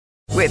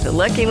With the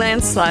Lucky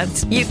Land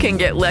Slots, you can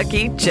get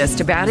lucky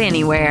just about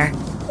anywhere.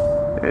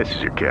 This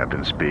is your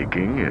captain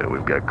speaking.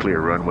 We've got clear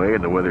runway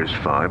and the weather's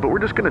fine, but we're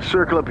just going to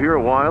circle up here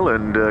a while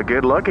and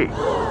get lucky.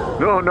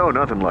 No,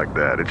 nothing like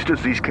that. It's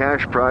just these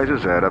cash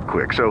prizes add up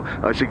quick. So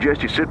I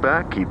suggest you sit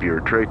back, keep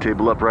your tray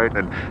table upright,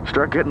 and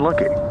start getting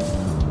lucky.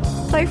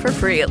 Play for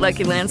free at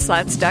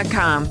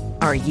LuckyLandSlots.com.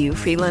 Are you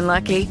feeling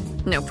lucky?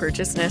 No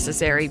purchase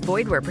necessary.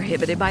 Void where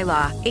prohibited by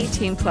law.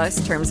 18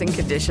 plus terms and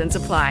conditions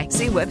apply.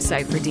 See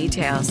website for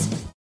details.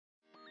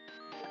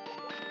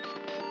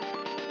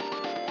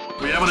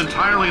 We haven't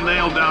entirely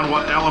nailed down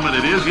what element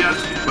it is yet,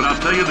 but I'll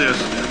tell you this,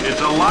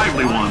 it's a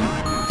lively one.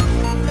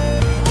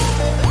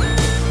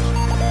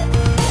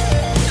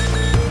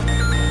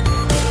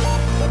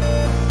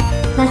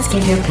 Let's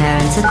give your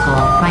parents a call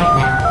right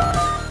now.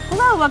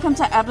 Hello, welcome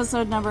to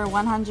episode number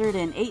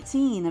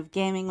 118 of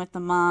Gaming with the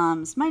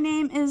Moms. My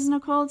name is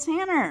Nicole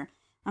Tanner.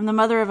 I'm the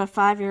mother of a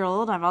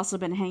 5-year-old. I've also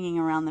been hanging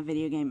around the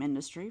video game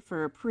industry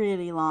for a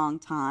pretty long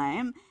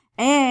time.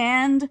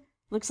 And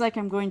looks like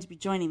I'm going to be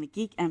joining the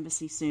Geek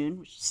Embassy soon,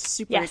 which is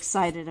super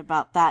excited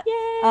about that.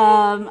 Yay!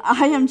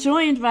 I am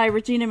joined by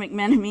Regina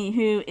McMenemy,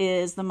 who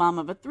is the mom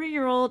of a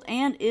 3-year-old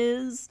and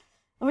is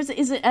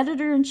it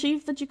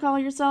editor-in-chief that you call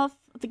yourself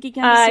at the Geek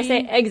Embassy? I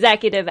say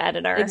executive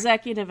editor.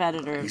 Executive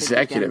editor.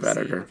 Executive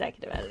editor.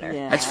 Executive editor.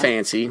 Yeah. That's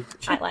fancy.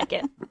 I like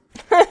it.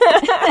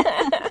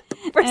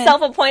 For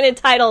self-appointed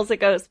titles, it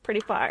goes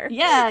pretty far.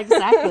 Yeah,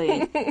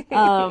 exactly.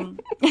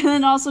 And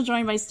then also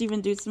joined by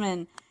Stephen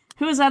Dutzman,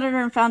 who is editor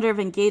and founder of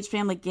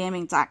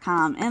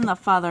EngageFamilyGaming.com and the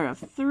father of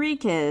 3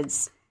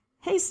 kids.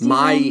 Hey,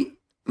 Stephen.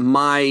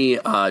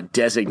 My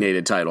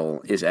designated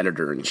title is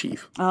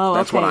editor-in-chief. Oh,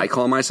 That's what I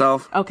call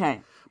myself.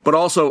 Okay. But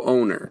also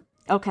owner.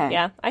 Okay.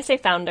 Yeah, I say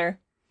founder.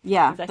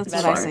 Yeah, Executive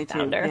that's what I editor, say too.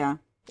 founder.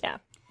 Yeah.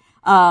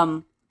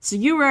 So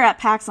you were at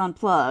PAX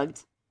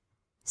Unplugged,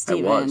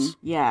 Stephen. I was.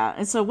 Yeah.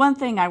 And so one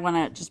thing I want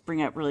to just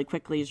bring up really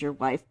quickly is your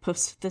wife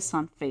posted this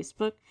on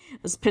Facebook.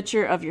 This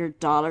picture of your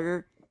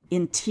daughter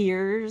in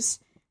tears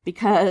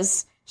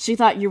because she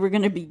thought you were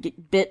going to be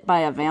bit by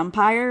a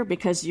vampire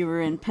because you were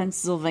in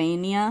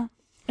Pennsylvania.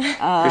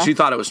 Because she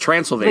thought it was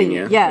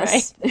Transylvania.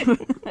 Yes. Right.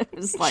 It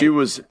was like, she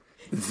was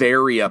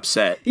very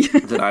upset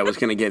that I was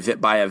going to get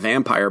bit by a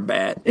vampire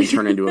bat and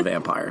turn into a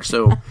vampire.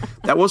 So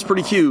that was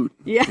pretty cute.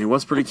 Yeah. It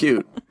was pretty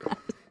cute.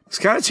 It's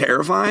kind of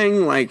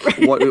terrifying, like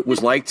what it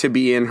was like to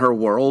be in her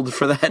world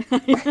for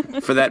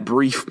that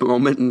brief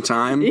moment in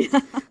time. Yeah.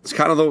 It's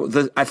kind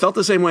of I felt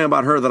the same way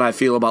about her that I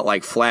feel about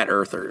like flat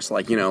earthers.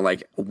 Like,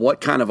 like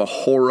what kind of a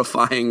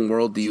horrifying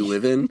world do you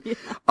live in?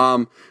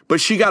 Yeah.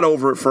 But she got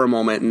over it for a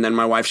moment, and then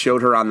my wife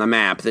showed her on the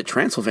map that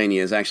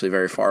Transylvania is actually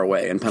very far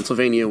away, and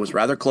Pennsylvania was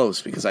rather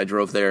close because I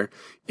drove there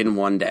in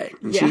one day.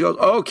 And she goes,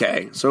 oh,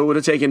 okay, so it would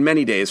have taken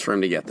many days for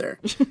him to get there.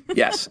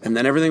 Yes, and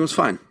then everything was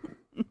fine.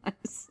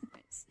 Nice.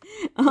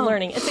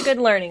 Learning. It's a good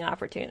learning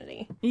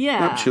opportunity.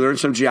 Yeah. Yep, she learned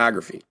some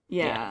geography.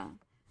 Yeah.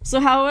 So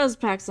how was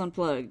PAX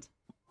Unplugged?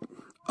 Did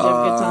you have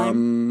a good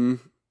time?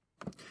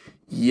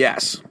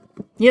 Yes.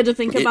 You had to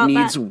think about that? It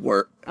needs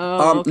work.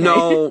 Oh, okay.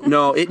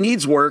 No, it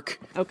needs work.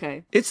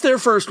 Okay. It's their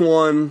first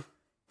one.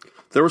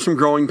 There were some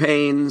growing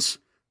pains,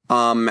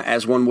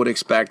 as one would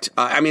expect.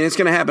 I mean, it's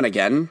going to happen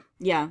again.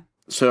 Yeah.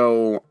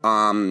 So,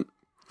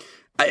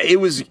 it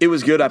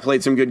was good. I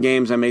played some good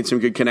games. I made some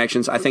good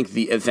connections. I think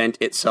the event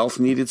itself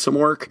needed some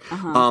work.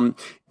 Uh-huh.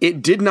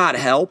 It did not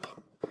help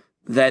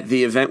that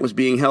the event was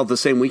being held the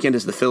same weekend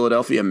as the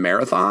Philadelphia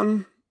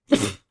Marathon.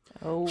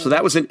 Oh. So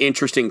that was an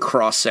interesting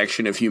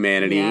cross-section of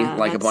humanity,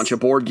 like a bunch of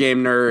board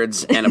game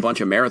nerds and a bunch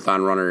of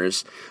marathon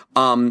runners.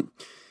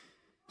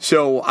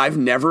 So I've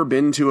never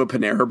been to a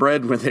Panera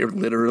Bread where they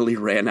literally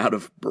ran out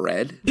of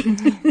bread.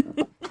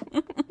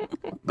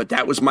 But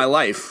that was my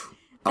life.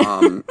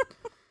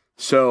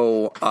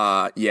 So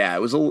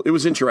it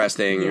was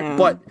interesting,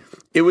 but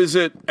it was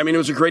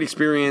a great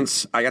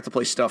experience. I got to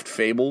play Stuffed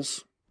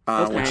Fables,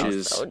 which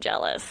is so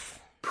jealous.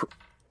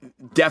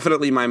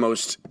 Definitely my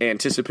most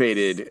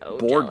anticipated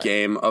board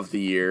game of the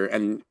year.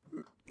 And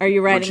are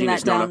you writing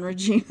that down,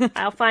 Regina?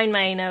 I'll find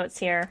my notes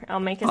here. I'll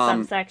make a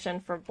subsection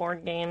for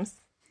board games.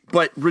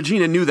 But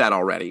Regina knew that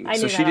already, I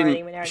knew she that didn't.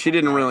 already. She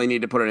didn't really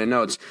need to put it in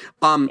notes.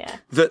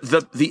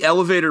 The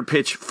elevator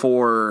pitch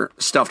for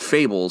Stuffed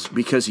Fables,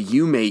 because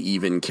you may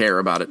even care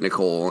about it,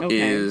 Nicole,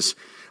 is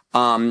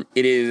it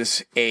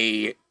is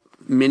a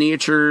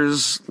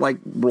miniatures like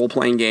role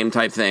playing game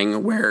type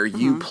thing where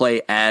you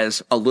play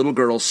as a little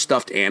girl's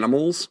stuffed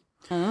animals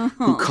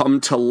who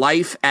come to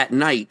life at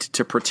night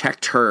to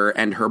protect her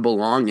and her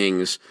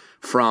belongings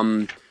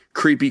from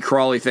creepy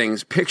crawly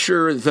things.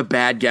 Picture the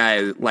bad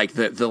guy, like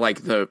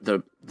the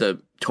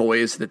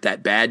toys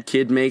that bad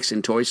kid makes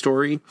in Toy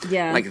Story.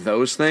 Yeah. Like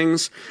those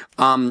things.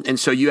 And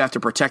so you have to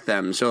protect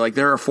them. So like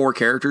there are 4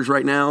 characters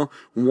right now.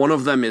 One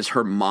of them is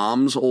her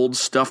mom's old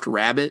stuffed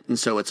rabbit. And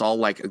so it's all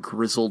like a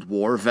grizzled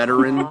war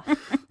veteran.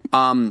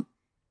 And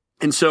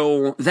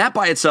so that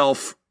by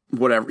itself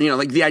whatever,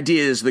 like the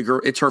idea is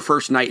it's her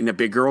first night in a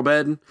big girl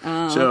bed.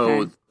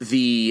 So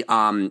the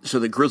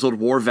grizzled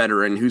war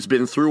veteran who's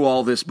been through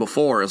all this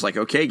before is like,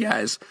 okay,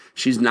 guys,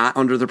 she's not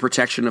under the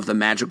protection of the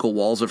magical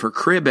walls of her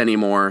crib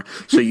anymore.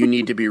 So you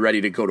need to be ready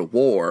to go to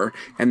war.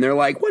 And they're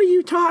like, what are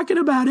you talking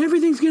about?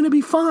 Everything's going to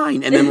be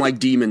fine. And then like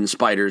demon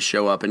spiders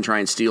show up and try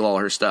and steal all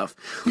her stuff.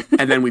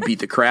 And then we beat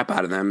the crap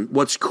out of them.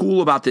 What's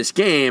cool about this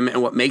game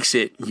and what makes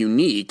it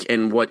unique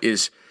and what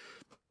is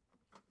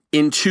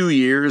in 2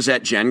 years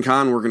at Gen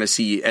Con, we're going to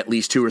see at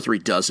least 2 or 3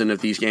 dozen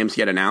of these games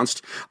get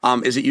announced,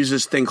 is it uses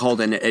this thing called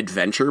an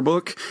adventure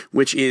book,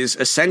 which is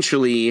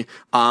essentially,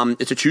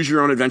 it's a choose your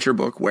own adventure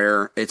book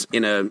where it's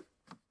in a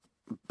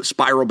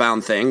spiral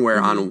bound thing where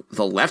on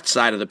the left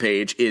side of the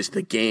page is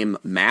the game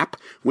map,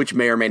 which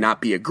may or may not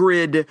be a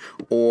grid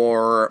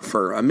or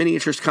for a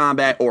miniatures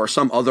combat or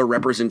some other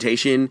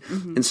representation.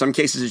 In some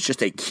cases, it's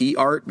just a key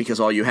art because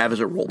all you have is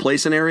a roleplay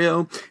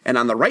scenario. And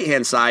on the right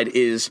hand side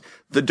is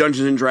the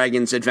Dungeons and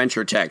Dragons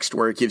adventure text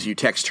where it gives you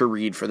text to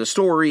read for the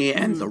story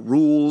and the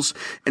rules.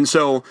 And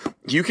so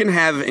you can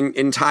have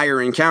entire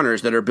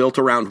encounters that are built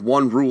around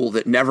one rule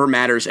that never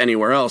matters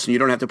anywhere else. And you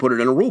don't have to put it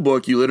in a rule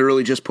book. You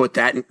literally just put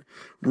that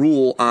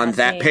rule on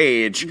that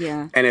page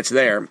and it's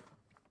there,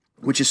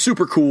 which is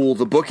super cool.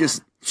 The book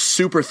is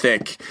super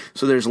thick,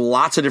 so there's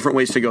lots of different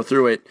ways to go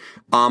through it.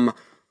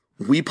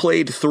 We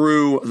played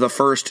through the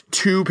first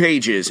 2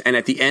 pages, and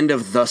at the end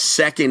of the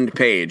second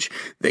page,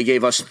 they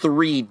gave us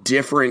 3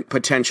 different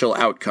potential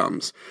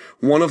outcomes.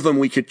 One of them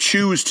we could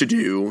choose to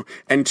do,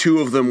 and 2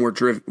 of them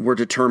were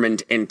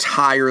determined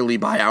entirely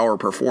by our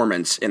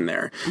performance in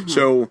there.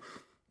 So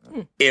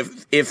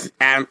if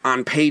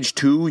on page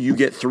 2 you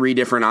get 3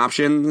 different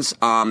options,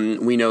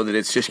 we know that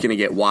it's just going to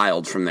get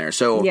wild from there.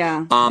 So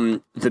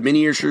the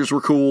miniatures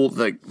were cool.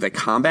 The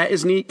combat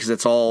is neat because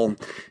it's all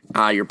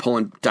you're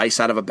pulling dice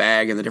out of a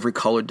bag and the different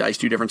colored dice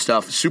do different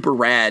stuff. Super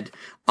rad.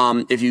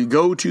 If you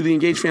go to the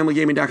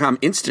EngageFamilyGaming.com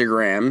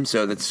Instagram,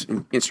 so that's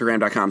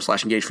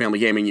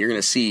Instagram.com/EngageFamilyGaming, you're going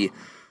to see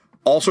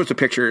all sorts of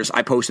pictures.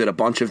 I posted a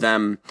bunch of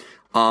them.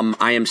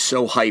 I am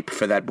so hyped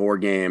for that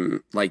board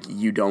game, like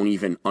you don't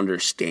even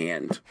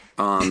understand.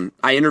 I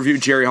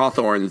interviewed Jerry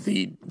Hawthorne,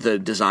 the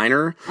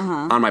designer,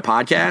 on my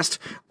podcast,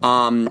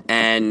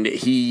 and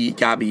he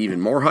got me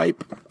even more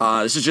hype.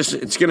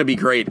 It's going to be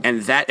great,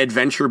 and that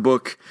adventure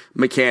book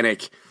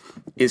mechanic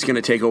is going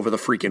to take over the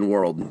freaking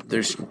world.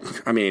 It's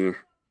going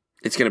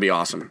to be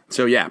awesome.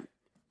 So yeah.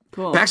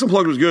 Cool. PAX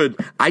Unplugged was good.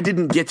 I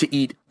didn't get to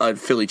eat a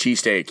Philly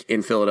cheesesteak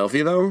in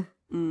Philadelphia, though.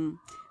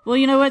 Well,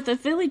 you know what? The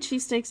Philly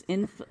cheesesteaks,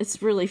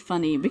 it's really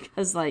funny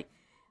because, like,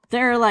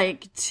 there are,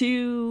 like,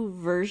 2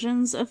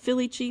 versions of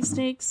Philly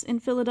cheesesteaks in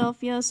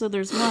Philadelphia. So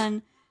there's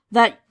one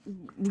that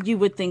you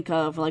would think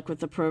of, like, with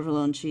the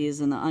provolone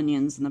cheese and the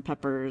onions and the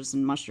peppers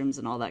and mushrooms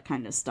and all that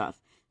kind of stuff.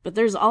 But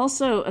there's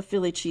also a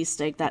Philly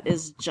cheesesteak that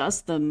is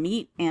just the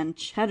meat and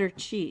cheddar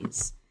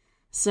cheese.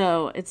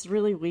 So it's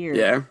really weird.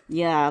 Yeah?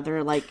 Yeah, there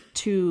are, like,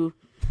 2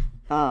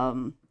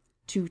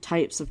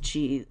 types of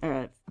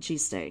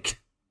cheesesteak.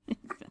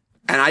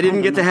 And I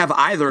didn't get to have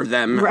either of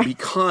them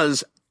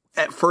because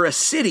for a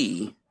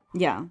city,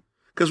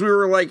 because we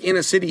were like in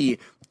a city,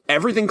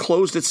 everything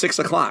closed at 6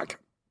 o'clock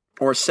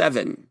or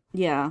 7.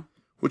 Yeah.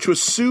 Which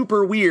was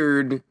super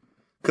weird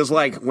because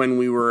like when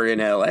we were in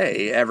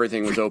LA,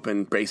 everything was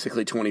open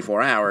basically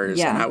 24 hours.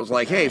 Yeah. And I was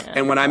like, hey,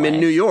 and when I'm in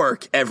New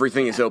York,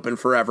 everything is open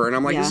forever. And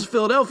I'm like, this is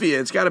Philadelphia.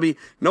 It's got to be.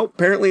 Nope.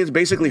 Apparently it's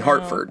basically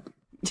Hartford.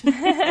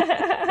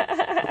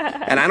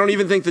 And I don't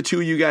even think the 2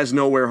 of you guys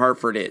know where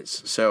Hartford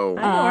is. So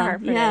I know where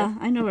Hartford is. Yeah,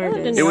 I know where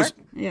it is. It was.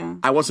 Yeah.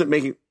 I wasn't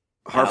making.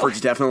 Hartford's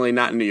definitely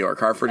not in New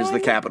York. Hartford is the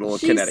capital of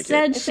Connecticut. She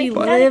said she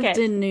lived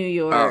in New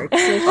York. So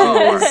she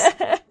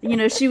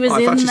was, she was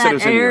in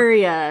that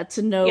area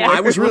to know. Yeah.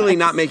 I was really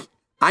not making.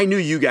 I knew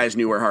you guys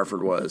knew where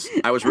Hartford was.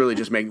 I was really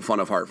just making fun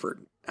of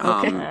Hartford.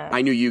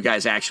 I knew you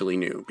guys actually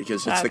knew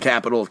because it's the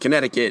capital of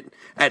Connecticut.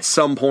 At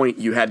some point,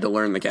 you had to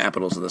learn the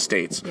capitals of the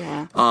states.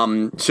 Yeah.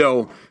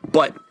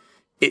 But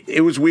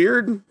it was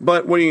weird.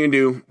 But what are you gonna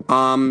do?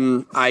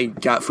 I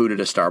got food at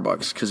a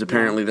Starbucks because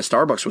apparently the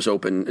Starbucks was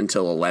open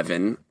until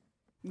 11.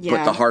 Yeah.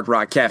 But the Hard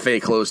Rock Cafe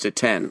closed at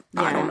 10.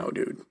 Yeah. I don't know,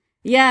 dude.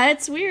 Yeah,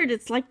 it's weird.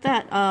 It's like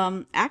that.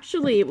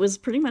 Actually, it was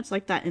pretty much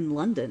like that in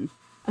London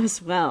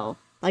as well.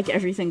 Like,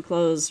 everything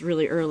closed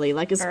really early.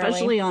 Like,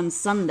 especially on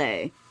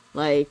Sunday.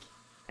 Like,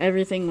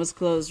 everything was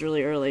closed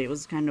really early. It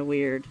was kind of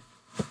weird.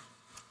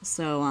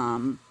 So,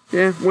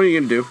 yeah, what are you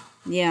gonna do?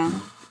 Yeah.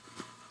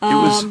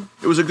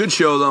 It was a good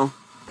show, though.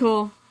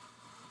 Cool.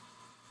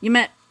 You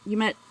met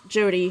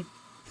Jody.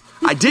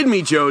 I did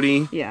meet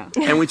Jody. Yeah.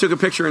 And we took a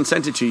picture and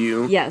sent it to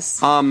you.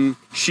 Yes.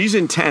 She's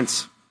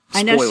intense. Spoilers.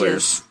 I know she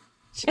is.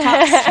 She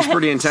talks. She's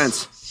pretty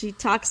intense. She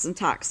talks and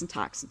talks and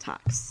talks and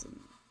talks.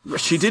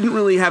 Yes. She didn't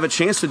really have a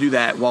chance to do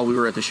that while we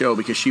were at the show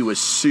because she was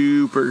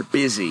super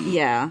busy.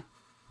 Yeah.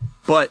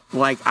 But,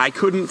 like, I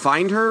couldn't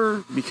find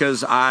her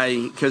because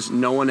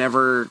no one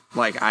ever,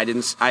 like,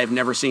 I've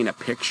never seen a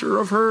picture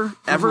of her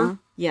ever. Uh-huh.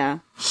 Yeah.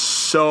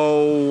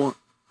 So,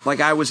 like,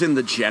 I was in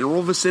the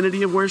general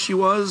vicinity of where she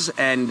was,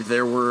 and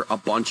there were a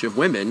bunch of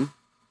women,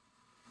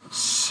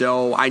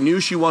 So I knew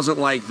she wasn't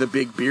like the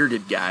big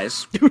bearded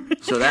guys.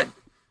 So that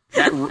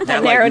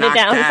narrowed it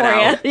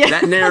down for you.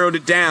 That narrowed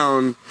it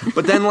down.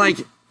 But then like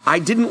I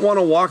didn't want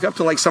to walk up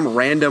to like some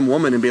random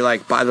woman and be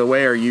like, by the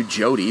way, are you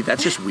Jody?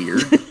 That's just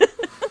weird.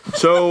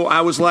 So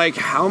I was like,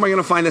 how am I going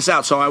to find this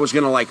out? So I was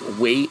going to like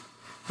wait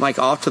like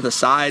off to the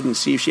side and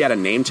see if she had a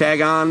name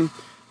tag on,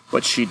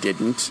 but she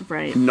didn't.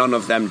 Right. None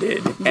of them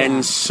did. Yeah.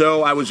 And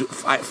so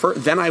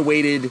then I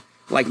waited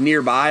like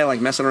nearby,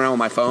 like messing around with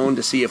my phone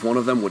to see if one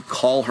of them would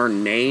call her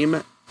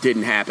name.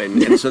 Didn't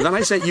happen. And so then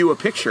I sent you a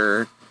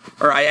picture,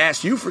 or I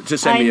asked you to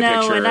send me a picture.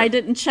 I know, and I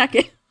didn't check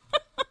it.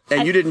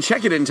 And you didn't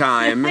check it in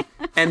time.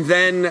 And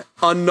then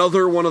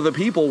another one of the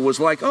people was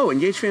like, oh,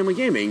 Engage Family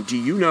Gaming, do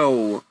you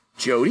know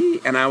Jody?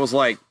 And I was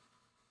like,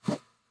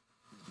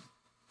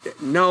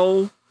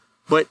 no,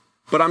 but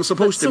I'm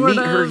supposed to meet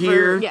her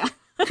here. Yeah.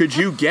 Could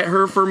you get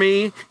her for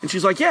me? And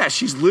she's like, yeah,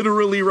 she's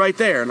literally right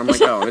there. And I'm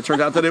like, oh, and it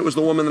turned out that it was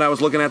the woman that I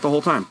was looking at the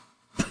whole time.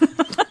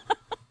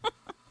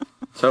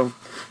 So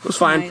it was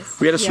fine.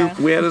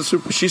 Nice.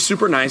 She's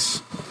super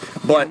nice,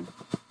 but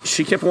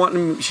she kept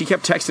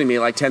texting me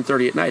like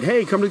 10:30 at night.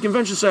 Hey, come to the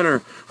convention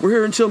center. We're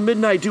here until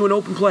midnight doing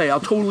open play. I'll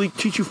totally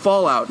teach you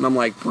Fallout. And I'm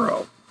like,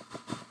 bro,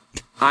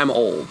 I'm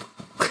old.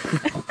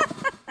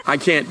 I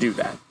can't do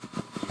that.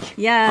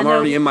 Yeah, I'm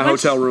already in my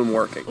hotel room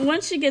working.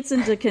 Once she gets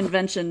into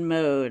convention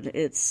mode,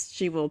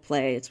 she will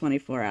play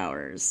 24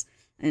 hours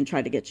and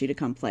try to get you to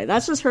come play.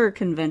 That's just her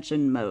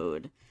convention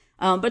mode.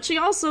 But she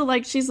also,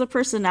 she's the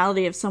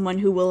personality of someone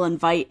who will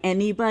invite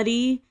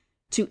anybody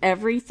to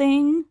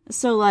everything.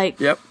 So,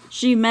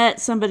 she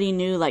met somebody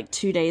new,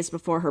 2 days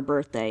before her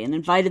birthday and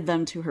invited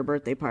them to her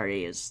birthday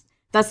party.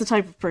 That's the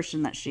type of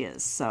person that she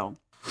is, so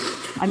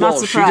I'm not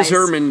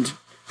surprised.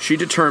 She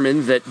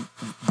determined that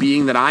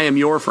being that I am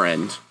your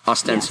friend,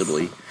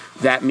 ostensibly,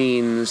 that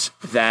means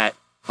that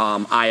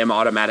I am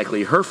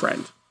automatically her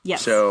friend.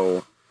 Yes.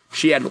 So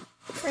she had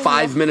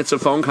 5 minutes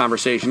of phone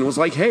conversation and was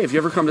like, hey, if you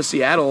ever come to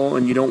Seattle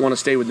and you don't want to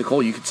stay with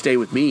Nicole, you could stay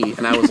with me.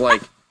 And I was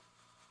like,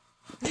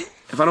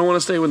 if I don't want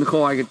to stay with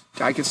Nicole,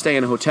 I could stay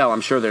in a hotel. I'm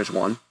sure there's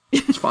one.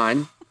 It's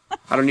fine.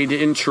 I don't need to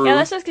intrude. Yeah,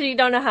 that's just because you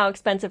don't know how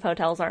expensive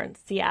hotels are in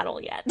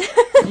Seattle yet.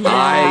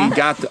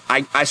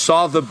 I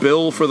saw the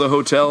bill for the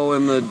hotel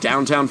in the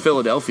downtown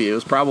Philadelphia. It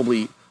was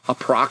probably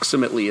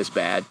approximately as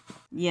bad.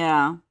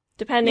 Yeah.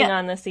 Depending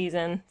on the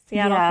season.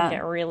 Seattle can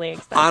get really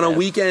expensive. On a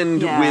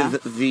weekend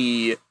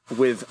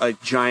with a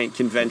giant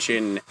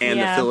convention and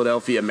the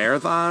Philadelphia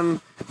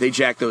Marathon, they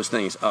jack those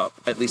things up.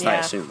 At least I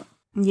assume.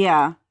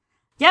 Yeah.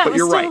 Yeah, but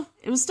you're right.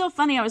 It was still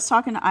funny. I was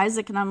talking to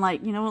Isaac, and I'm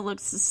like, you know what?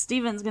 Looks,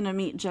 Steven's going to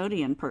meet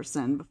Jody in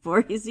person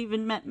before he's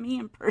even met me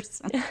in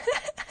person.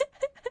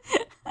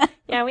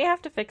 Yeah, we have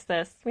to fix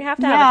this. We have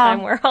to have a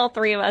time where all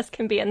three of us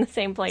can be in the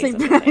same place at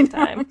the same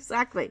time.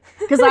 Exactly.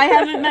 Because I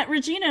haven't met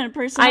Regina in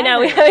person. I know,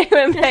 we haven't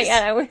even met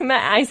yet. We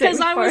met Isaac.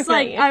 Because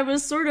I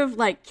was sort of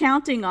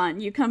counting on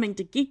you coming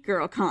to Geek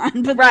Girl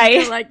Con, but right.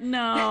 Then you're like,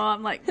 no.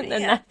 I'm like, and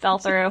then that fell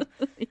through.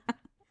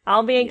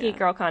 I'll be at Geek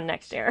Girl Con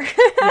next year.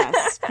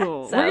 Yes,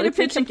 cool. So we're gonna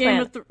pitch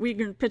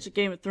a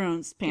Game of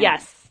Thrones panel.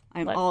 Yes,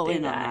 I'm all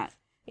in on that.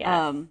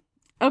 Yes.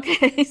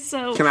 Okay,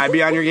 so can I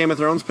be on your Game of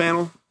Thrones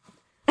panel?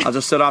 I'll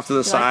just sit off to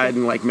the side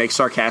and make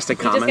sarcastic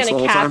comments the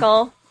whole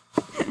cackle.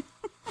 Time.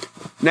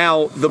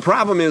 Now the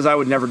problem is I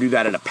would never do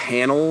that at a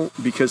panel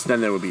because then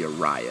there would be a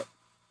riot.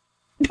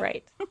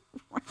 Right.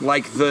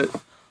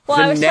 The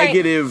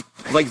negative,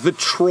 the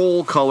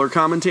troll color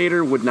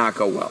commentator would not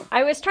go well.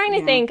 I was trying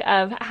to think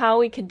of how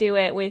we could do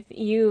it with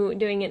you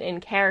doing it in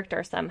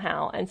character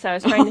somehow. And so I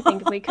was trying to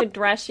think if we could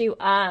dress you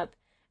up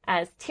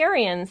as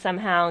Tyrion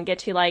somehow and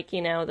get you,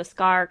 the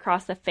scar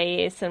across the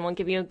face, and we'll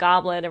give you a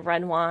goblet of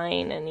red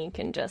wine, and you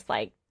can just,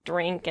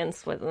 drink and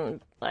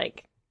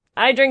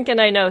I drink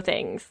and I know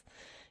things,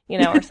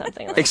 or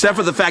something like Except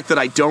that. for the fact that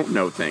I don't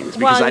know things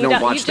because I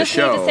don't watch the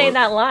show. You just need to say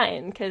that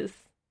line, because...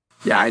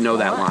 Yeah, I know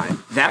that line.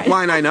 That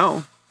line I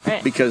know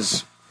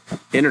because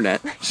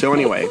internet. So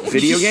anyway,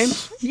 video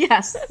games?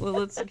 Yes. Well,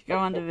 let's go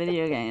on to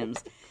video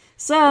games.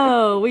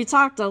 So we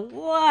talked a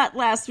lot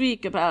last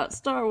week about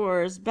Star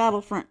Wars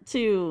Battlefront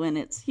 2 and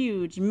its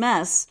huge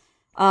mess.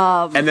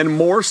 And then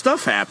more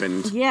stuff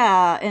happened.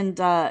 Yeah, and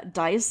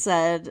DICE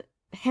said,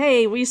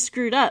 hey, we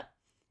screwed up.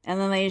 And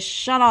then they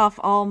shut off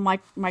all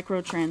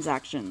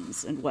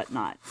microtransactions and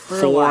whatnot.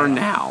 For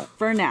now.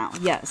 For now,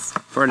 yes.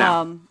 For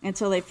now.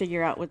 Until they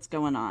figure out what's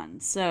going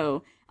on.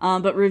 So,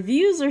 but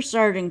reviews are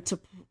starting to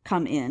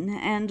come in,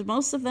 and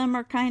most of them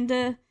are kind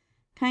of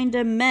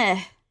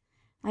meh.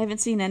 I haven't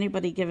seen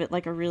anybody give it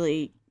a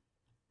really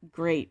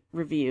great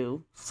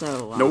review.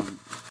 So, nope.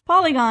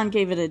 Polygon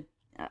gave it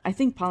I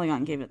think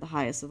Polygon gave it the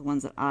highest of the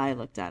ones that I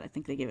looked at. I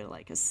think they gave it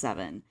a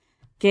 7.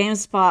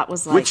 GameSpot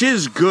was which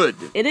is good.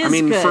 It is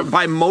good.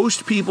 By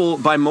most people,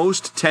 by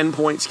most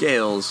 10-point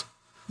scales,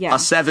 a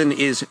 7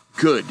 is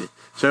good.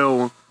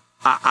 So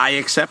I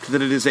accept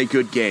that it is a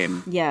good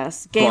game.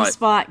 Yes.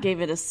 GameSpot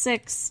gave it a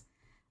 6.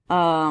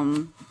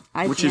 IGN,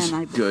 which is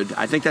good.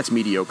 I think that's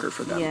mediocre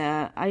for them.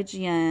 Yeah.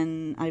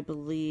 IGN, I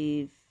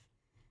believe...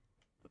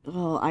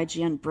 Well,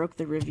 IGN broke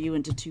the review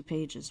into 2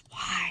 pages.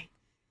 Why?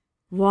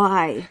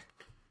 Why?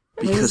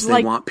 Because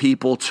they want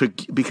people to,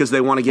 because they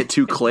want to get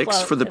 2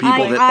 clicks for the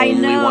people that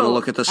only want to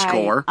look at the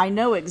score. I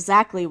know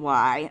exactly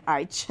why.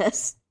 I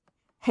just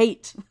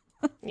hate.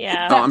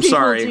 Yeah. Oh, I'm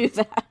sorry. Do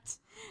that.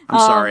 I'm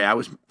sorry.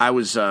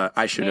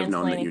 I should have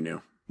known that you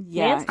knew.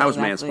 Yeah, I was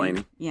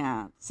mansplaining.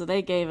 Yeah. So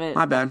they gave it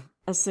my bad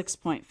a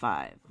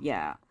 6.5.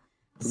 Yeah.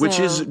 Which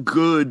is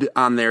good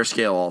on their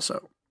scale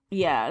also.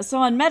 Yeah. So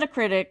on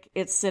Metacritic,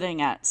 it's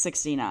sitting at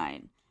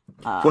 69.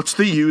 What's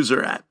the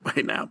user at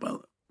right now,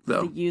 though?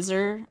 The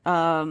user? Yeah,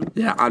 on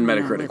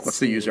Metacritic. What's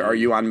the user? Are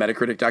you on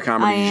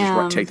Metacritic.com or did you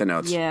just take the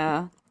notes?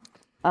 Yeah.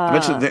 I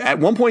bet you at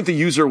one point the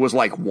user was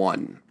like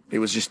 1. It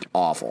was just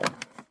awful.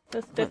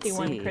 Those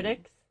 51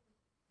 critics?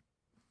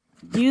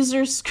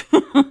 User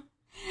score.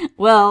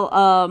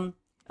 Well,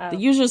 the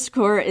user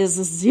score is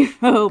a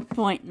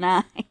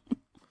 0.9.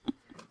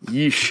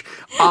 Yeesh.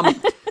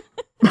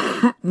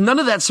 None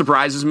of that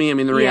surprises me. I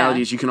mean, the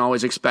reality is you can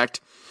always expect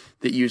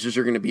that users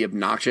are going to be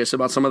obnoxious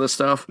about some of this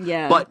stuff.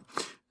 Yeah. But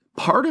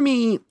part of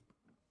me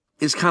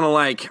is kind of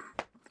like,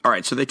 all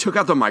right, so they took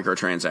out the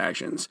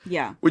microtransactions.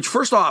 Yeah. Which,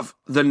 first off,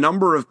 the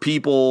number of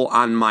people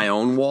on my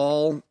own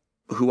wall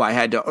who I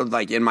had to,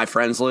 like, in my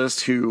friends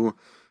list who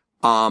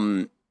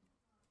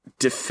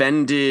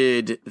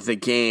defended the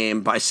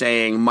game by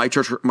saying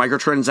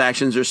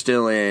microtransactions are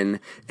still in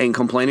and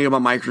complaining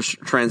about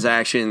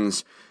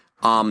microtransactions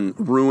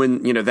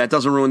ruin, that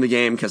doesn't ruin the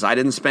game because I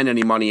didn't spend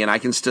any money and I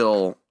can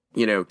still,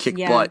 kick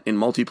butt in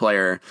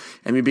multiplayer.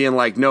 And me being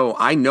like, no,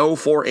 I know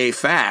for a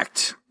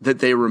fact that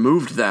they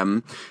removed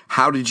them.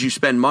 How did you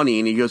spend money?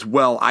 And he goes,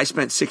 well, I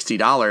spent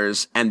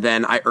 $60 and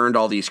then I earned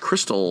all these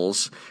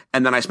crystals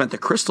and then I spent the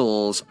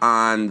crystals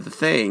on the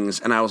things.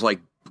 And I was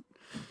like,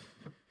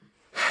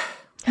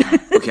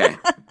 okay.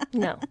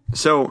 No.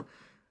 So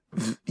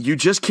you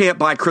just can't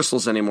buy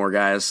crystals anymore,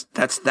 guys.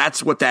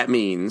 That's what that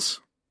means.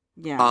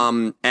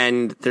 Yeah.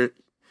 And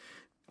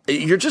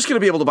you're just going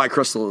to be able to buy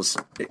crystals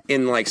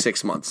in like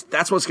 6 months.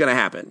 That's what's going to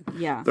happen.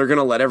 Yeah. They're going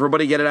to let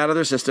everybody get it out of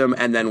their system.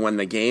 And then when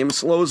the game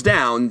slows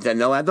down, then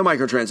they'll add the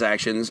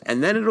microtransactions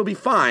and then it'll be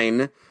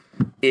fine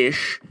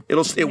ish.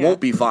 It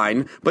won't be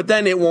fine, but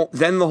then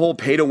then the whole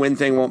pay to win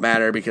thing won't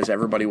matter because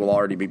everybody will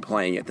already be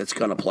playing it that's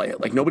going to play it.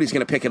 Like nobody's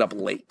going to pick it up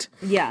late.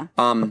 Yeah.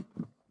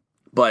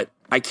 But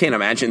I can't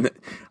imagine that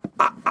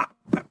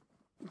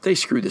they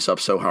screwed this up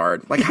so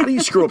hard. Like, how do you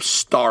screw up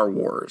Star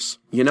Wars?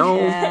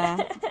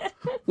 Yeah.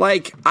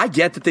 Like, I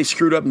get that they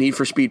screwed up Need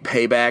for Speed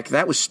Payback.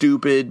 That was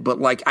stupid, but,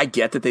 like, I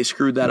get that they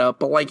screwed that up.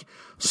 But, like,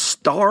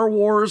 Star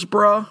Wars,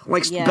 bruh?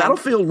 Like,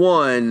 Battlefield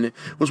 1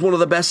 was one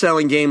of the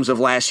best-selling games of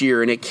last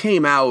year, and it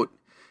came out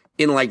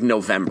in, like,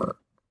 November.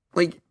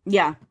 Like,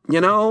 yeah.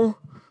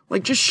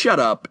 Like, just shut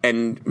up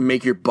and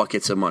make your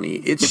buckets of money.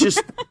 It's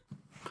just...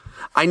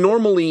 I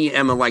normally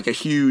am a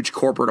huge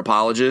corporate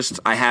apologist.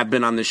 I have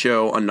been on the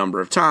show a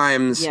number of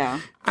times. Yeah.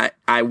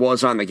 I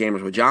was on the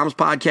Gamers with Joms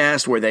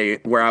podcast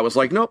where I was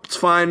like, nope, it's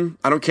fine.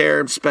 I don't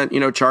care. Spent,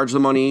 charge the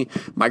money.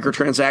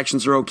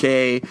 Microtransactions are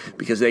okay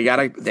because they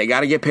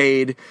gotta get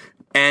paid.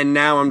 And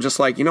now I'm just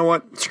like, you know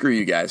what? Screw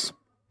you guys.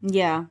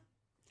 Yeah.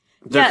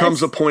 There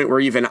comes a point where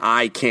even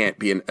I can't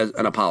be an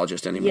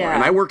apologist anymore. Yeah.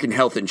 And I work in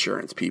health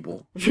insurance,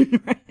 people.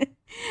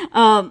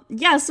 So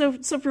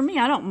for me,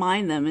 I don't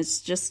mind them. It's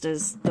just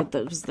that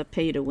was the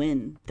pay to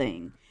win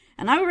thing.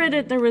 And I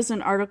read there was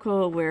an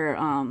article where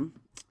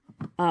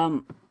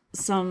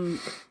some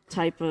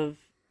type of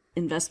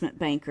investment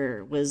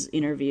banker was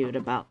interviewed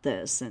about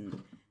this,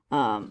 and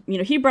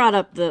he brought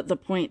up the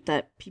point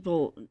that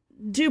people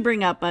do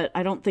bring up, but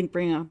I don't think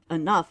bring up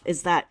enough,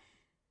 is that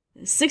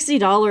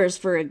 $60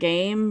 for a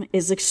game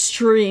is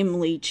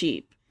extremely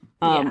cheap.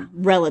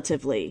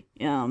 Relatively,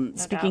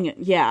 speaking,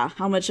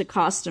 how much it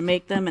costs to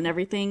make them and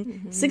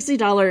everything.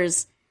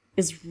 $60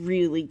 is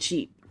really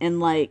cheap,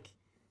 and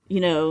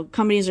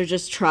companies are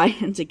just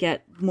trying to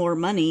get more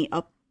money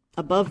up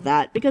above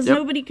that because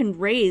nobody can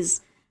raise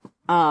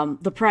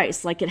the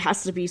price. Like, it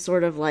has to be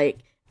sort of like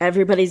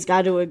everybody's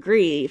got to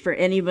agree for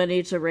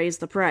anybody to raise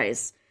the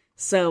price.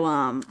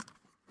 So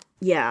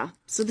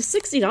so the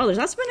 $60,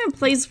 that's been in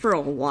place for a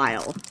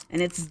while,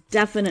 and it's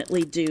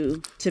definitely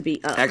due to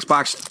be up.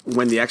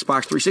 When the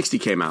Xbox 360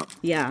 came out,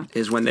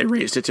 is when they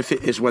raised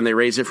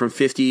it from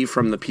 50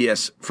 from the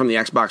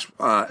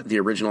Xbox, the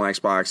original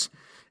Xbox,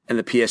 and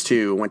the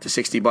PS2 went to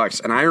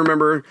 $60. And I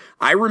remember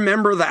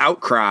the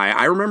outcry.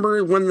 I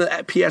remember when the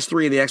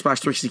PS3 and the Xbox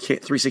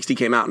 360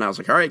 came out, and I was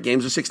like, all right,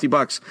 games are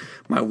 $60.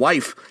 My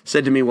wife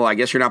said to me, well, I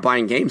guess you're not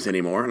buying games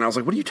anymore. And I was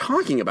like, what are you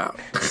talking about?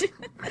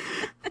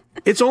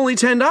 It's only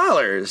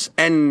 $10.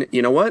 And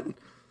you know what?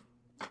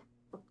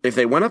 If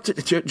they went up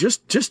to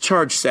just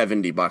charge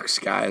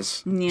 $70,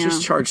 guys. Yeah.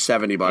 Just charge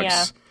 $70.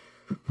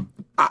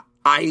 Yeah.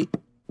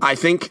 I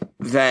think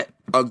that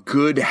a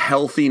good,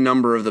 healthy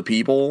number of the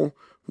people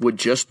would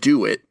just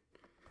do it,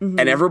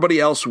 and everybody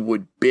else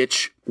would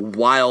bitch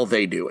while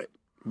they do it.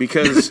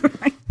 Because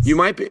you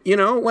might be,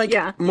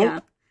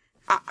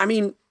 I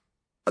mean,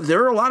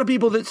 there are a lot of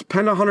people that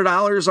spend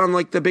 $100 on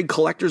the big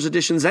collector's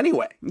editions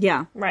anyway.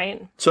 Yeah.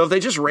 Right. So if they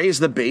just raise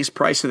the base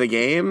price of the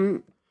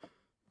game,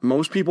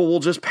 most people will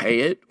just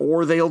pay it,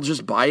 or they'll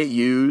just buy it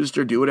used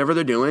or do whatever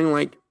they're doing.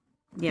 Like,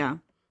 yeah.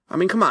 I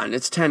mean, come on,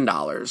 it's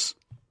 $10.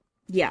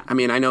 Yeah. I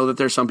mean, I know that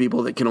there's some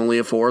people that can only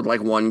afford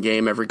like one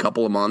game every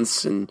couple of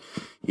months, and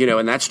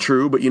and that's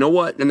true. But you know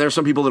what? And there's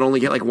some people that only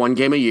get like one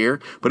game a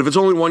year. But if it's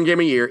only one game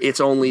a year, it's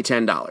only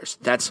 $10.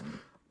 That's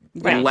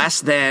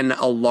less than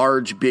a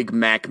large Big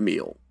Mac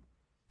meal.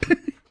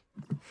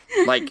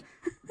 Like,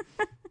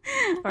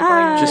 or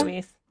going to the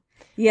movies.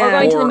 Yeah. Or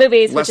going to the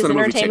movies, which is than a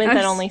movie entertainment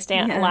ticket.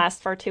 that only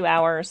lasts for 2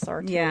 hours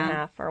or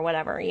 2.5 or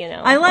whatever,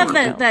 I love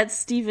that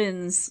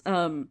Steven's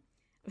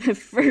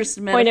first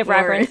metaphor point of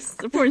reference.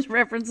 The point of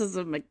reference is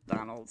a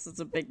McDonald's. It's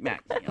a Big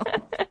Mac meal.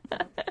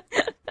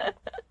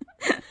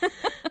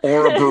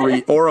 Or a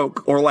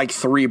burrito, or like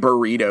 3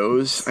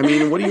 burritos. I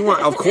mean, what do you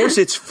want? Of course,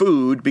 it's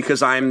food,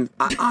 because on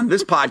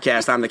this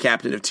podcast, I'm the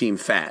captain of Team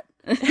Fat.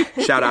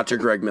 Shout out to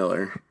Greg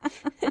Miller.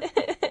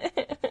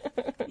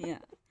 Yeah.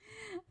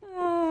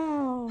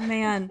 Oh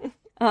man.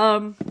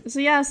 So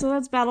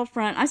that's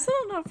Battlefront. I still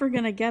don't know if we're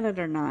gonna get it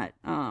or not.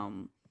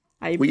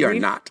 We are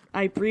not.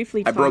 I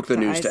briefly broke the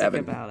talked to news to Isaac Evan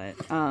about it.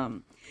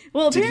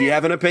 Well, did he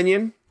have an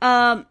opinion?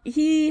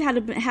 He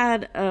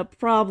had a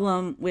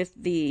problem with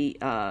the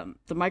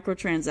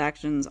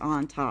microtransactions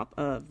on top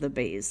of the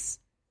base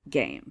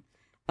game,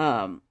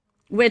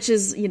 which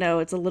is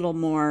it's a little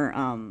more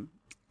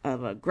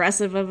of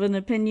aggressive of an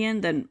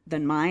opinion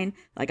than mine.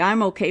 Like,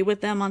 I'm okay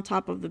with them on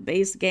top of the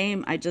base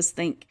game. I just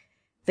think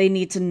they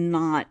need to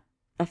not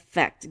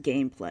affect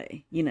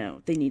gameplay.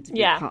 They need to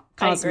be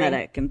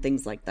cosmetic and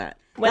things like that.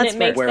 When it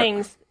makes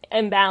things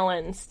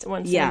imbalanced,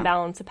 once you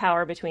imbalance the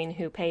power between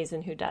who pays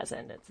and who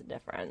doesn't, it's a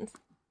difference.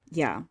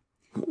 Yeah.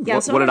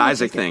 What did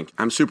Isaac think?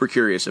 I'm super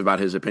curious about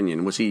his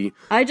opinion. Was he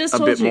I just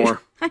told you.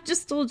 more? I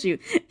just told you.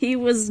 He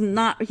was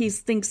not. He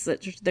thinks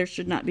that there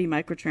should not be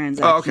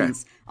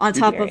microtransactions on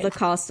top of the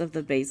cost of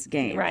the base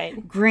game.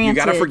 Right. Granted,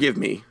 you gotta forgive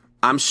me.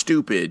 I'm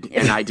stupid,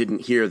 and I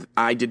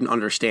didn't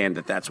understand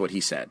that that's what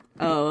he said.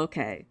 Oh,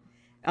 okay.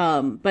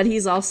 But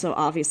he's also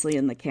obviously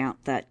in the camp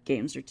that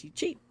games are too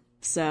cheap.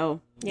 So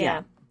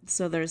yeah.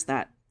 So there's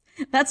that.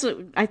 That's what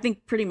I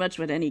think. Pretty much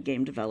what any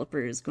game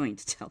developer is going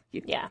to tell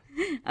you. Yeah.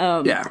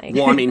 Yeah.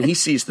 Well, I mean, he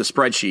sees the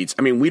spreadsheets.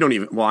 I mean, we don't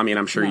even. Well, I mean,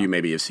 I'm sure you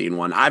maybe have seen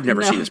one. I've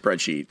never seen a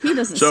spreadsheet. He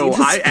doesn't. So see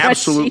the I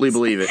absolutely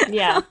believe it.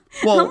 Yeah.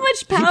 Well, how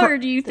much power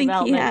do you think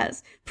he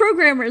has?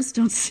 Programmers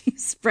don't see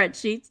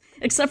spreadsheets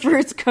except for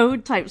its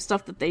code type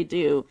stuff that they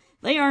do.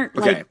 They aren't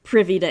like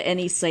privy to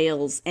any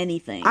sales,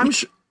 anything.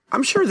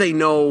 I'm sure they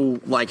know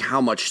like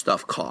how much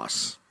stuff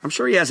costs. I'm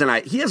sure he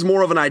has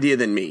more of an idea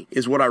than me,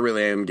 is what I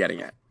really am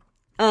getting at.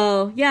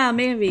 Oh, yeah,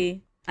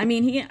 maybe. I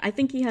mean, I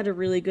think he had a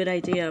really good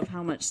idea of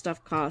how much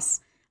stuff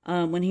costs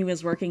when he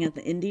was working at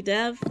the Indie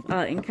Dev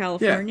in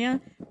California.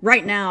 Yeah.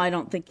 Right now, I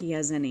don't think he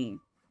has any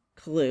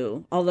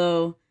clue.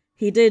 Although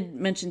he did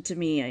mention to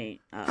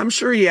me I'm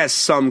sure he has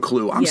some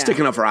clue. I'm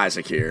sticking up for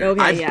Isaac here.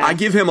 Okay, I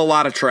give him a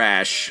lot of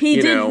trash,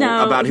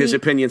 about his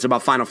opinions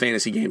about Final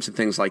Fantasy games and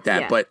things like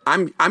that. Yeah. But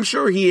I'm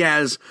sure he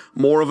has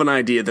more of an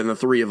idea than the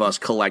three of us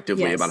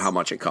collectively about how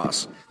much it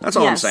costs. That's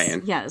all I'm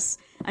saying. Yes.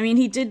 I mean,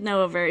 he did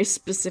know a very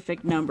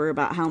specific number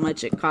about how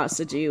much it costs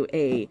to do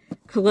a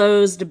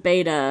closed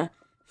beta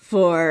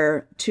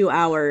for 2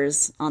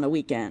 hours on a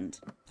weekend.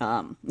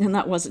 And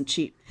that wasn't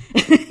cheap.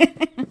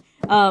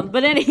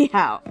 But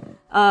anyhow,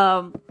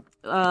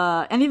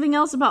 anything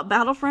else about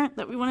Battlefront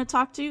that we want to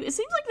talk to? It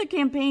seems like the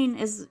campaign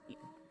has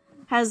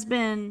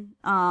been,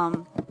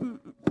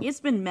 it's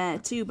been meh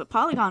too, but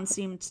Polygon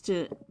seemed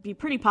to be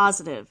pretty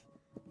positive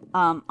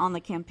on the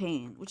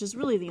campaign, which is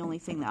really the only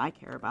thing that I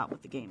care about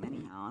with the game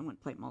anyhow. I'm going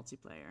to play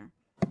multiplayer.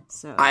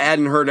 So I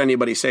hadn't heard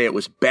anybody say it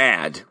was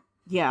bad.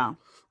 Yeah.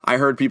 I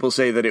heard people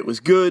say that it was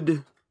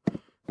good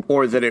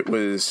or that it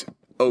was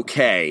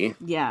okay.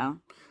 Yeah.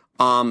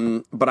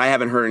 But I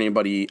haven't heard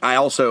anybody. I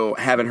also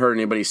haven't heard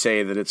anybody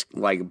say that it's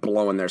like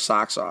blowing their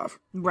socks off.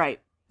 Right.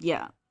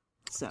 Yeah.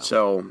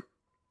 So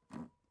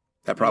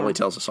that probably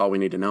tells us all we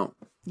need to know.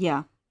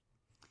 Yeah.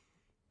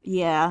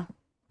 Yeah.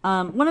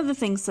 One of the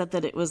things said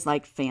that it was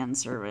like fan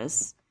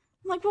service.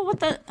 I'm like, well, what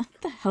the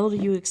hell do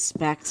you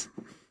expect?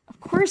 Of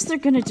course they're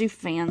gonna do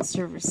fan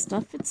service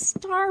stuff. It's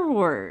Star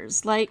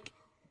Wars. Like,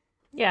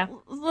 yeah,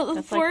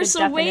 The Force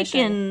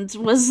Awakens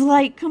was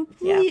like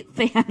complete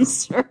fan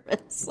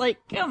service. Like,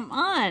 come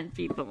on,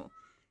 people.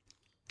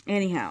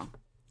 Anyhow,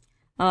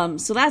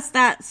 so that's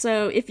that.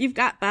 So if you've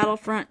got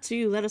Battlefront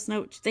 2, let us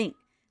know what you think.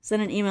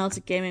 Send an email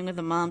to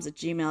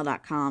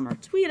gamingwiththemoms@gmail.com or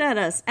tweet at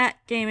us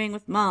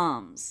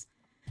 @gamingwithmoms.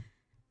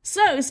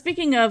 So,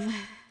 speaking of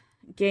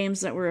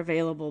games that were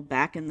available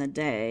back in the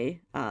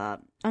day,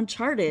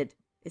 Uncharted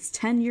is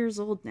 10 years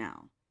old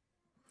now.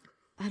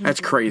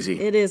 That's crazy.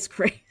 It is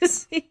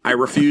crazy. I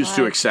refuse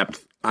to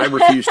accept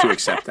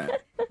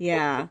that.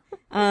 Yeah.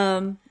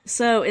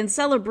 So, in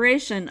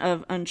celebration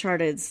of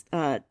Uncharted's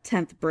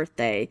 10th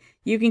birthday,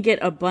 you can get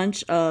a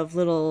bunch of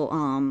little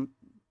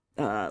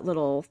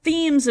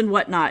themes and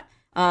whatnot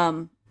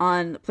on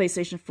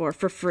PlayStation 4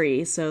 for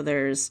free. So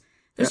there's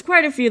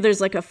quite a few.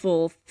 There's like a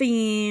full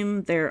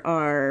theme. There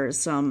are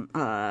some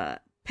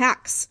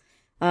packs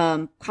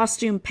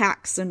costume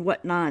packs and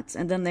whatnot.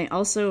 And then they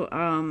also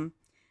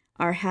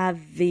are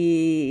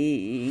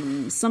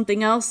having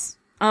something else.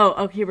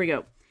 Oh, here we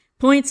go.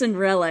 Points and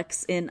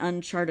relics in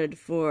Uncharted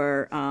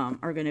 4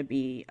 are going to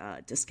be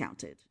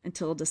discounted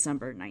until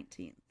December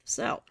 19th.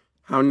 So,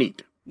 how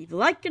neat. If you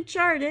like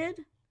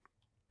Uncharted,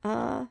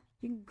 you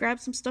can grab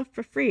some stuff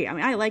for free. I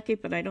mean, I like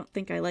it, but I don't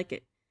think I like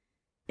it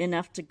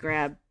enough to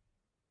grab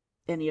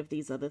any of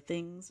these other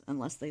things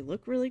unless they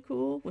look really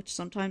cool, which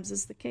sometimes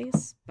is the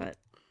case. But,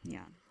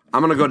 yeah.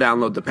 I'm going to go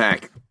download the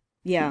pack.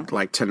 Yeah.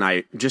 Like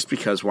tonight, just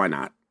because why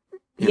not?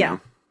 You yeah. know?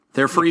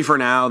 They're free for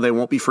now. They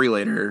won't be free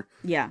later.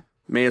 Yeah.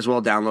 May as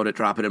well download it,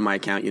 drop it in my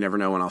account. You never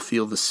know, and I'll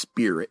feel the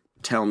spirit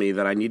tell me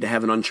that I need to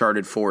have an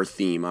Uncharted 4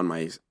 theme on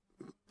my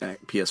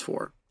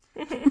PS4.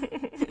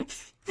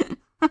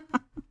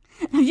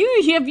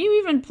 Have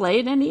you even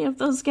played any of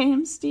those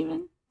games,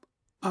 Steven?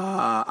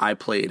 I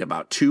played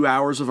about 2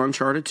 hours of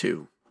Uncharted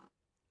 2.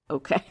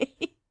 Okay.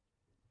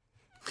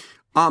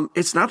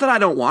 It's not that I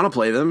don't want to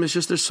play them. It's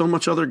just there's so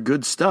much other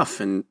good stuff,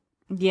 and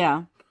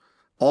yeah.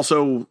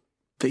 Also,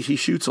 he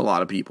shoots a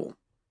lot of people.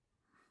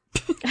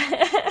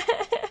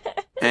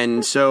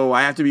 And so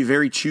I have to be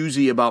very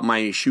choosy about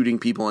my shooting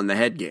people in the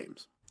head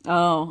games.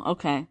 Oh,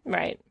 okay.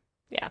 Right.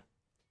 Yeah.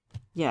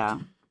 Yeah.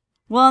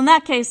 Well, in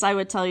that case, I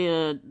would tell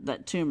you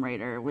that Tomb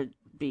Raider would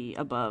be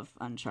above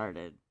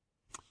Uncharted.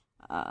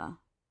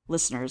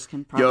 Listeners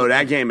can probably... Yo,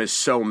 that game is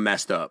so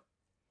messed up.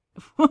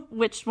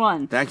 Which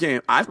one? That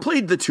game... I've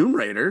played the Tomb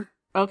Raider.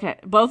 Okay.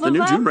 Both of them? The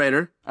new Tomb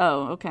Raider.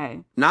 Oh, okay.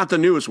 Not the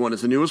newest one.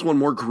 Is the newest one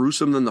more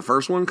gruesome than the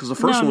first one? Because the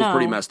first one was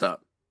pretty messed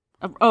up.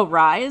 Oh,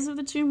 Rise of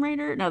the Tomb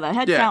Raider? No, the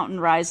head count in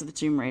Rise of the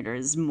Tomb Raider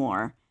is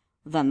more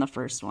than the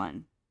first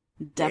one.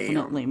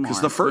 Definitely more.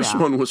 Because the first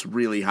one was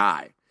really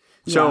high.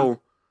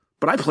 So,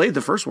 but I played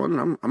the first one, and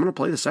I'm going to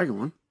play the second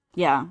one.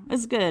 Yeah,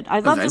 it's good. I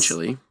love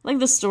eventually. Like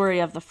the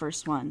story of the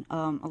first one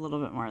a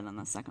little bit more than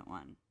the second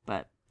one.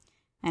 But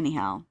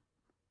anyhow,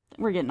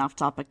 we're getting off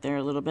topic there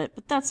a little bit,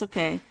 but that's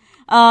okay.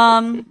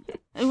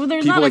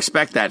 People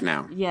expect that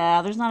now.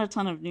 Yeah, there's not a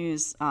ton of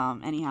news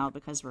anyhow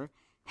because we're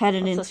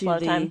heading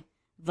into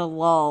the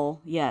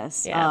lull.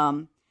 Yes.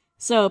 Yeah.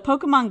 So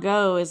Pokemon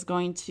Go is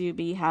going to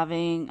be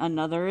having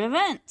another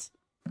event.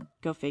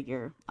 Go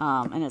figure.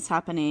 And it's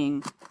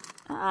happening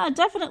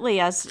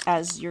definitely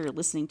as you're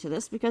listening to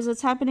this because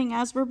it's happening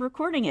as we're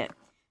recording it.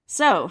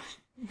 So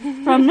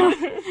from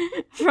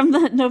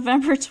the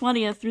November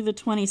 20th through the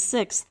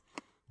 26th,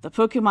 the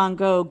Pokemon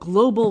Go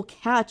Global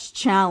Catch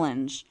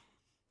Challenge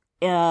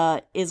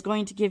is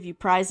going to give you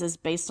prizes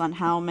based on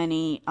how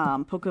many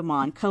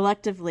Pokemon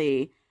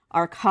collectively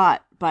are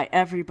caught by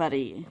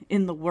everybody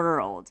in the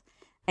world.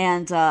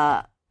 And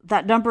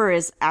that number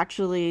is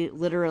actually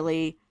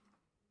literally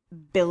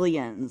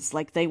billions.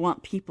 Like, they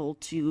want people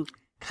to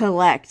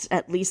collect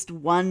at least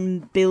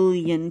 1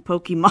 billion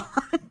Pokemon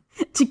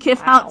to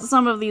give out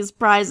some of these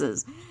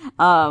prizes.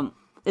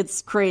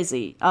 It's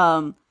crazy.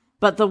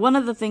 But one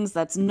of the things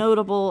that's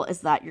notable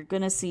is that you're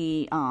going to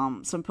see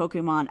some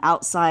Pokemon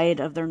outside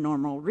of their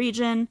normal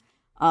region,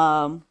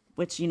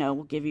 which,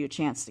 will give you a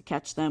chance to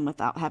catch them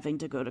without having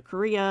to go to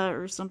Korea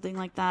or something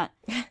like that.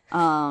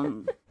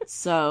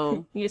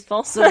 So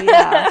useful. So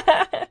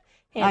yeah.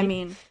 I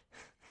mean,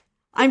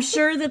 I'm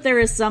sure that there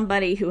is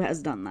somebody who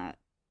has done that.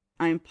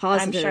 I'm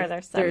positive I'm sure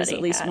there's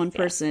at least one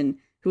person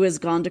who has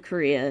gone to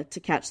Korea to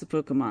catch the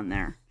Pokemon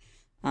there.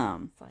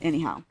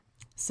 Anyhow,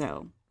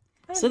 so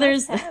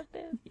there's that.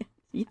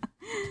 Yeah.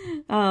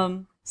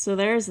 So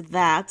there's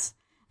that.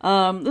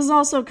 This is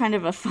also kind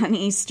of a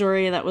funny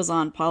story that was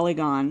on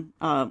Polygon,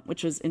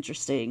 which was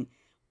interesting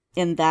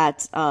in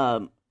that,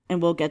 and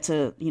we'll get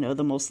to,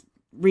 the most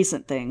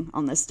recent thing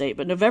on this date,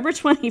 but November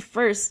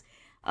 21st,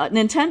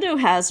 Nintendo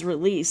has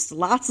released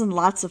lots and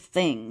lots of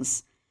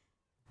things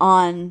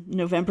on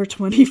November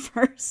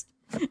 21st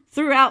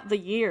throughout the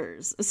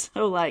years.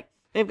 So,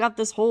 they've got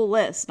this whole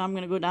list, and I'm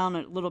going to go down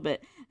a little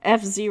bit.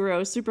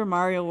 F-Zero, Super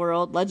Mario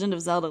World, Legend of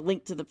Zelda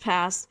Link to the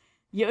Past,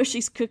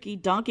 Yoshi's Cookie,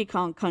 Donkey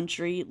Kong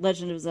Country,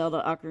 Legend of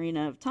Zelda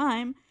Ocarina of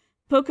Time,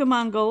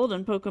 Pokemon Gold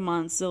and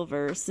Pokemon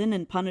Silver, Sin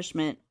and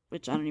Punishment,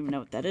 which I don't even know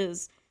what that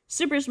is,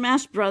 Super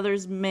Smash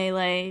Bros.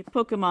 Melee,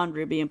 Pokemon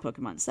Ruby and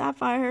Pokemon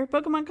Sapphire,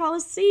 Pokemon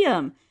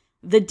Coliseum,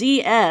 the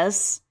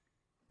DS,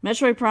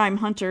 Metroid Prime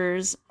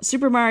Hunters,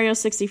 Super Mario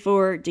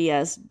 64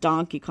 DS,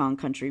 Donkey Kong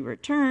Country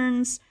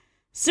Returns,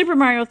 Super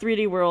Mario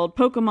 3D World,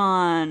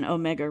 Pokemon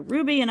Omega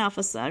Ruby and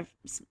Alpha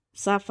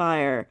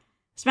Sapphire,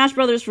 Smash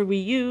Brothers for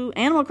Wii U,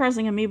 Animal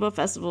Crossing Amiibo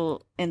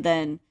Festival, and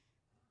then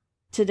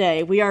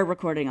today, we are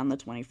recording on the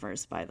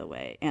 21st, by the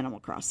way, Animal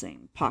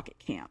Crossing Pocket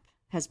Camp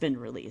has been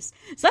released.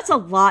 So that's a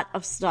lot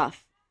of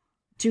stuff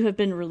to have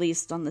been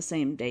released on the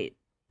same date.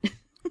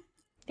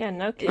 Yeah,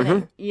 no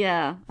kidding.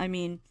 Yeah, I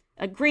mean,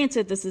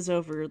 granted, this is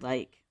over,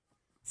 so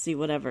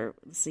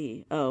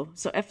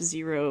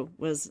F-Zero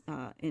was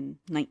in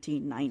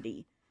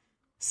 1990.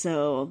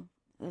 So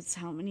that's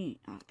how many?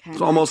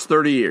 It's almost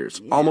 30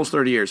 years. Yeah. Almost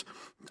 30 years.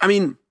 I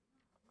mean,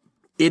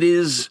 it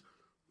is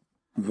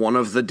one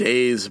of the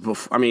days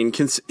before. I mean,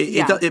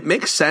 it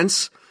makes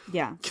sense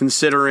Yeah.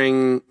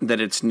 Considering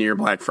that it's near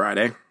Black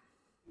Friday.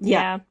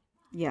 Yeah.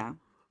 Yeah.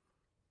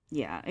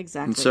 Yeah,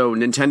 exactly. And so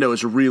Nintendo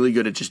is really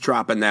good at just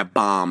dropping that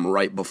bomb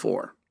right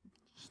before.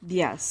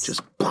 Yes.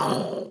 Just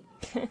boom.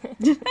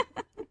 Right.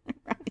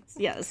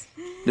 Yes.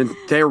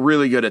 They're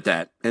really good at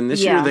that. And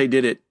this year Yeah. they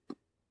did it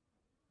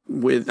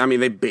with, I mean,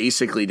 they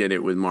basically did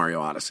it with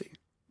Mario Odyssey.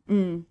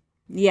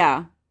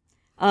 Yeah.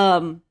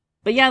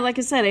 But yeah, like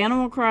I said,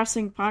 Animal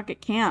Crossing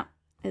Pocket Camp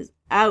is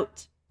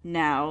out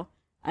now.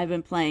 I've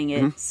been playing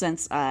it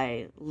since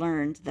I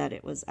learned that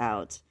it was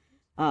out.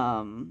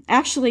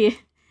 Actually,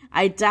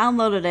 I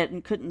downloaded it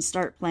and couldn't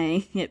start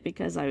playing it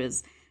because I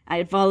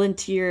had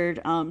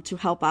volunteered to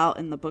help out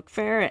in the book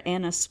fair at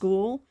Anna's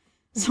school.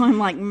 So I'm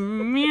like,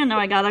 man, now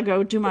I gotta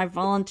go do my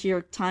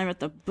volunteer time at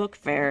the book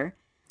fair.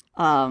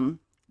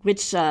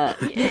 Which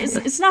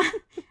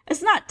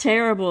it's not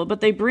terrible,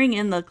 but they bring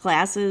in the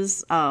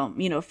classes,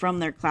 from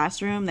their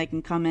classroom. They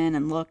can come in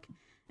and look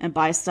and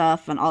buy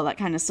stuff and all that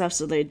kind of stuff,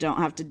 so they don't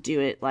have to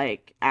do it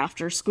like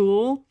after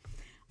school.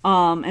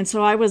 And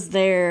so I was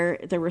there.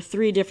 There were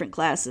 3 different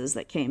classes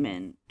that came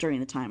in during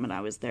the time when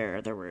I was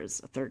there. There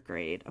was a 3rd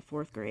grade, a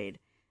 4th grade,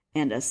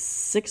 and a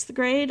 6th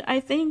grade,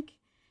 I think.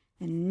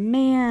 And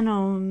man,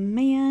 oh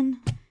man,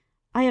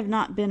 I have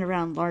not been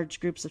around large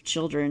groups of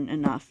children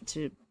enough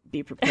to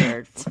be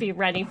prepared to be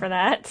ready for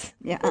that.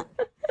 Yeah.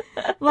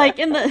 Like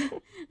in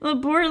the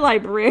board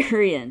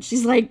librarian,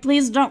 she's like,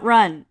 please don't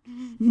run.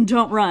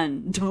 Don't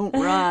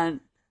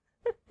run.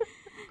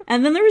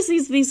 And then there was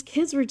these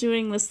kids were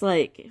doing this,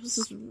 like, it was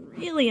this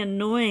really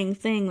annoying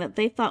thing that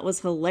they thought was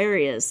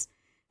hilarious,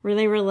 where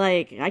they were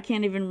like, I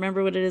can't even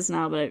remember what it is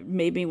now, but it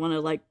made me want to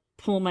like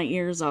pull my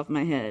ears off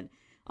my head.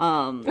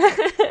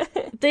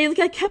 They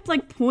kept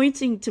like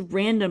pointing to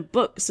random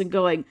books and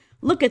going,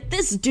 look at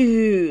this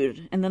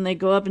dude. And then they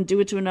go up and do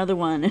it to another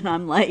one. And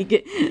I'm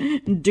like,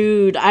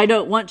 dude, I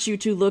don't want you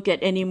to look at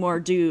any more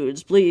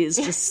dudes. Please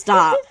just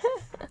stop.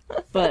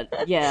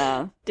 But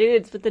yeah.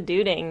 Dudes with the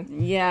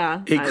duding.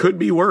 Yeah. It could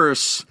be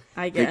worse.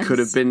 I guess. It could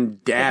have been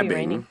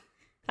dabbing.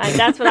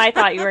 That's what I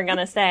thought you were going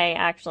to say,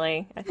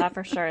 actually. I thought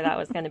for sure that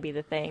was going to be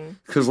the thing.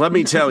 Because let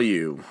me tell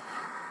you.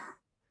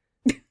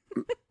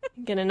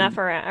 Get enough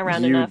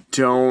around you enough. You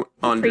don't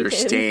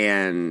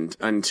understand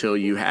until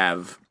you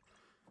have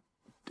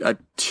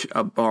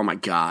oh my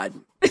God.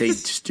 They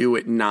just do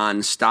it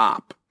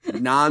nonstop.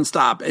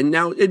 And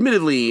now,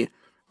 admittedly,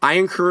 I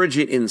encourage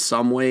it in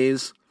some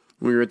ways.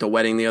 We were at the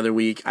wedding the other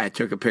week. I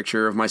took a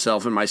picture of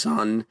myself and my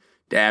son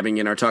dabbing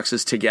in our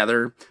tuxes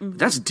together. Mm-hmm.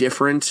 That's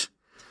different.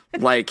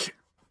 Like,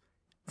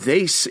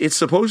 it's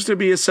supposed to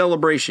be a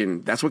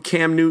celebration. That's what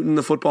Cam Newton,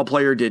 the football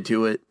player, did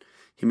to it.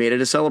 He made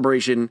it a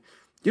celebration.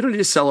 You don't need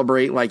to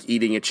celebrate like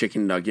eating a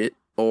chicken nugget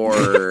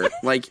or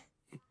like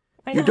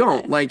you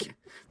don't like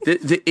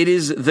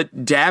the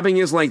dabbing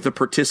is like the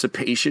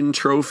participation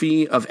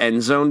trophy of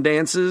end zone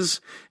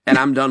dances, and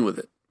I'm done with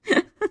it.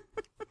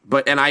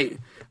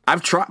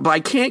 I've tried, but I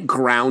can't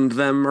ground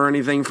them or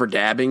anything for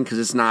dabbing because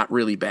it's not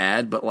really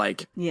bad. But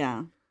like,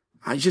 yeah,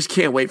 I just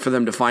can't wait for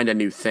them to find a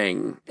new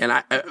thing,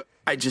 and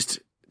they just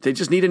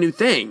need a new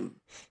thing.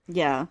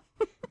 Yeah.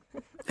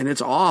 And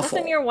it's awful.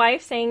 Wasn't your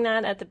wife saying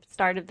that at the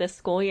start of this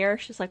school year?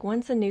 She's like,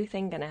 when's the new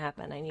thing going to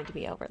happen? I need to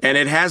be over there. And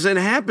it hasn't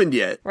happened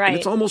yet. Right. And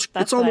it's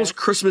almost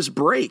Christmas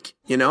break,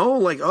 you know?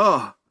 Like,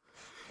 oh.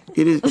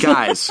 It is,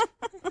 guys,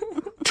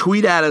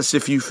 tweet at us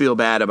if you feel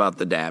bad about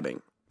the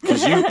dabbing.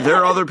 Because there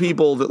are other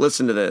people that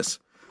listen to this,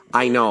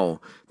 I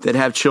know, that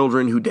have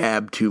children who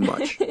dab too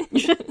much.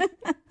 And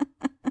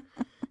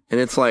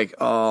it's like,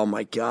 oh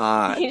my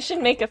God. You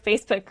should make a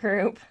Facebook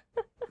group.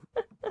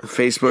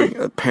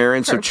 Facebook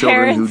parents for of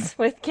children parents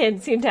with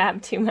kids who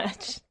dab too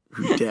much.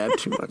 Who dab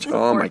too much.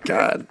 Oh my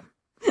God.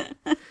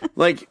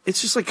 Like,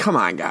 it's just like, come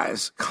on,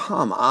 guys.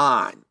 Come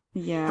on.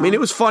 Yeah. I mean,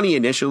 it was funny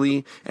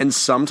initially, and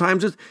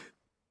sometimes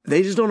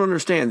they just don't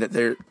understand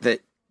that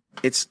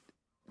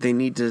they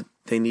need to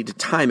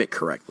time it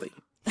correctly.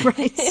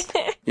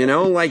 Right. You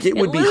know, like it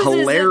would be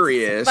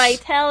hilarious.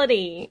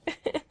 Vitality.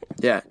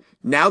 Yeah.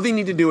 Now they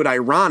need to do it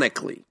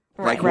ironically.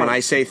 Right. Like when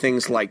I say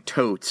things like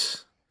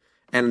totes.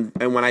 And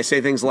when I say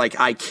things like,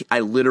 I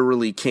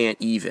literally can't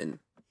even,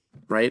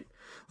 right?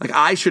 Like,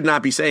 I should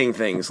not be saying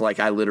things like,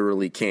 I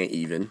literally can't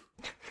even,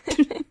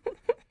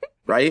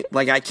 right?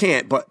 Like, I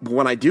can't, but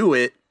when I do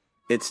it,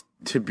 it's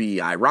to be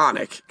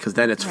ironic, because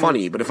then it's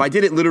funny. But if I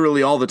did it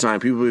literally all the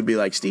time, people would be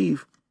like,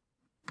 Steve,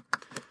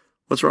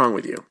 what's wrong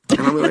with you?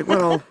 And I'll be like,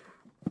 well,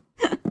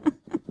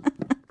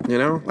 you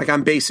know, like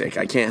I'm basic.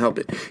 I can't help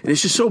it. And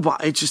it's just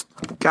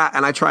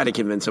and I try to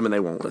convince them and they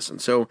won't listen.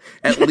 So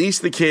at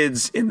least the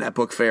kids in that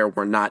book fair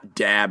were not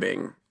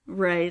dabbing.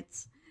 Right.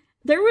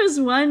 There was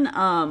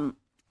one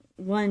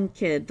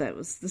kid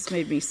this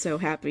made me so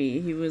happy.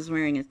 He was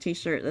wearing a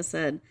t-shirt that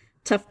said,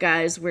 "Tough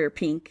guys wear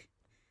pink."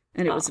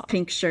 And it was a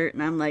pink shirt.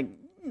 And I'm like,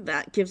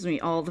 that gives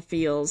me all the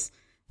feels.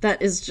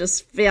 That is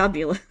just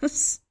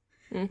fabulous.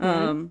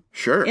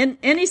 Sure. And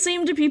he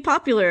seemed to be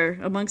popular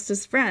amongst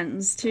his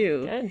friends,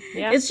 too. Good.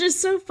 Yeah. It's just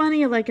so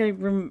funny, like,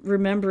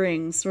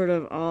 remembering sort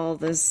of all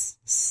this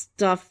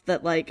stuff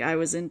that, like, I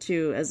was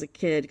into as a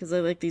kid, because I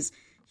like these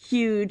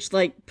huge,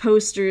 like,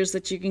 posters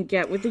that you can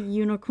get with a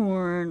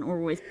unicorn or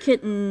with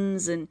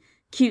kittens and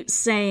cute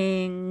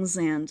sayings,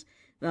 and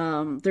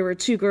there were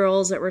two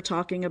girls that were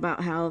talking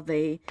about how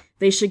they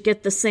should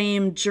get the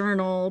same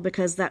journal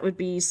because that would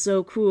be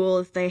so cool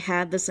if they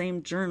had the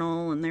same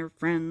journal and they were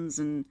friends.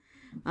 And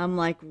I'm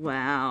like,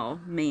 wow,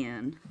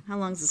 man, how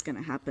long is this going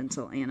to happen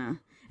till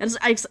Anna?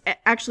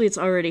 Actually, it's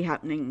already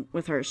happening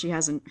with her. She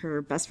has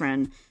her best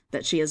friend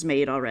that she has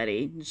made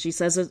already. She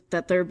says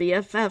that they're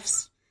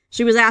BFFs.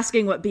 She was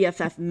asking what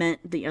BFF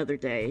meant the other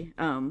day,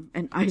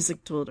 and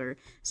Isaac told her.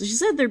 So she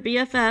said they're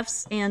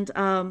BFFs, and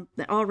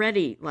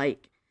already,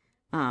 like,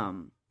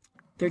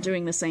 they're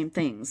doing the same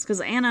things. Because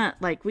Anna,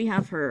 like, we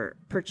have her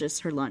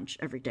purchase her lunch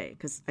every day,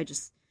 because I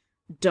just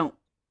don't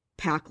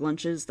pack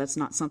lunches. That's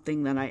not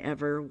something that I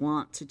ever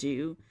want to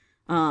do.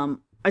 I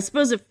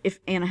suppose if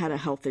Anna had a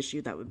health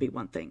issue, that would be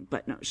one thing.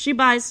 But no, she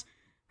buys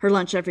her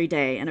lunch every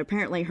day, and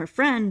apparently her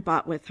friend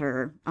bought with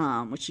her,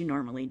 which she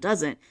normally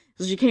doesn't.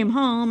 So she came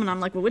home, and I'm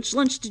like, well, which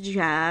lunch did you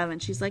have?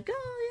 And she's like,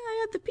 oh, yeah, I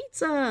had the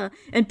pizza.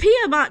 And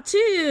Pia bought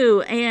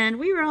too, and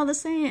we were all the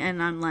same.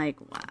 And I'm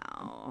like,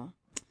 wow.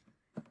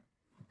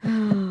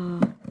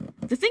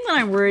 The thing that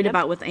I'm worried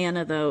about with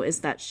Anna, though,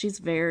 is that she's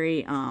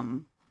very,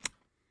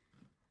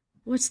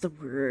 what's the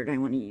word I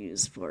want to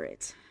use for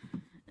it?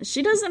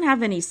 She doesn't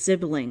have any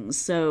siblings,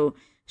 so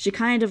she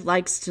kind of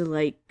likes to,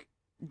 like,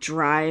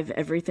 drive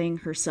everything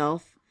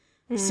herself.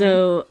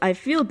 So I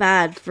feel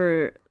bad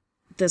for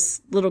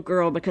this little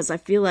girl because I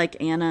feel like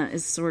Anna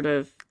is sort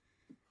of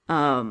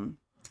I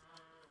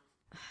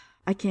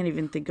can't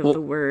even think of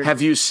the word.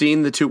 Have you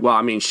seen the two? Well,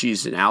 I mean,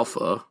 she's an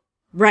alpha.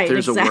 Right,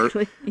 there's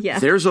exactly. A word, yeah.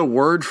 There's a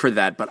word for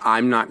that, but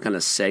I'm not going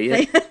to say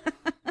it.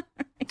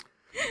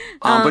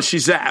 But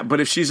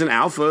if she's an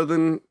alpha,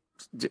 then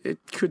it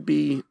could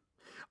be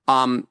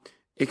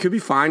it could be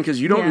fine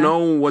because you don't know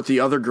what the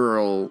other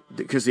girl,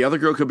 because the other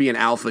girl could be an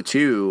alpha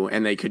too,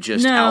 and they could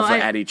just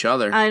at each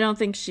other. I don't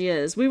think she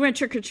is. We went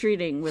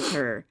trick-or-treating with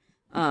her.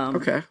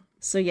 Okay.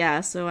 So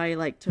I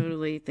like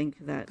totally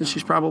think that then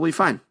she's probably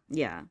fine.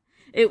 Yeah.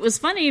 It was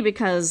funny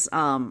because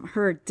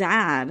her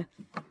dad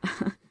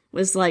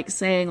was like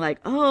saying like,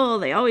 oh,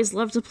 they always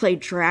love to play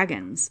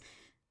dragons.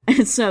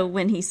 And so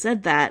when he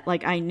said that,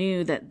 like, I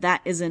knew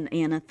that is an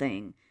Anna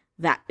thing.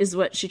 That is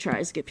what she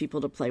tries to get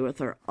people to play with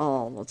her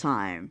all the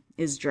time,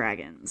 is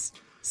dragons.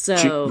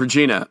 So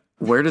Regina,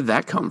 where did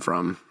that come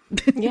from?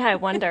 Yeah, I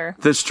wonder.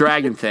 This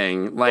dragon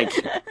thing, like,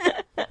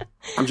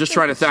 I'm just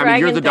trying to think. I mean,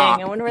 you're the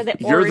doctor. I wonder where the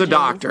You're the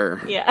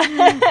doctor.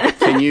 Yeah.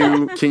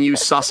 Can you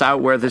suss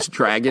out where this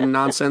dragon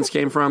nonsense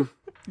came from?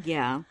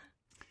 Yeah.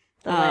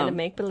 The land of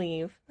make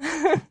believe.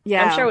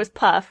 Yeah. I'm sure it was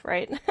Puff,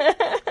 right?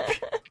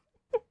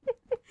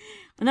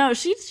 No,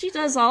 she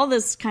does all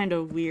this kind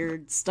of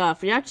weird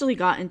stuff. We actually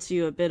got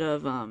into a bit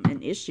of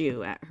an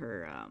issue at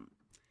her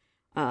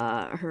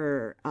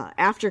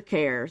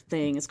aftercare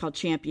thing. It's called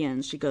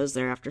Champions. She goes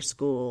there after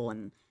school,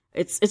 and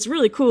it's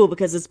really cool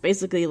because it's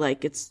basically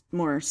like it's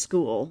more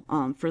school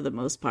for the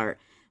most part.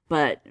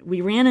 But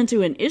we ran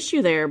into an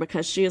issue there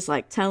because she is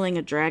like telling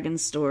a dragon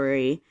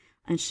story,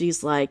 and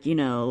she's like, you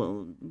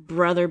know,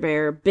 Brother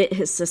Bear bit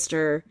his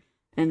sister,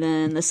 and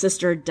then the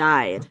sister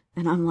died,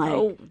 and I'm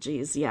like,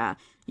 geez, yeah.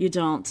 We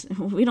don't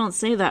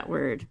say that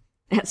word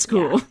at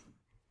school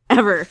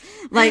ever.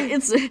 Like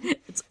it's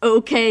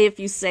okay if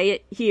you say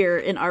it here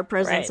in our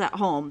presence at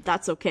home.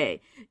 That's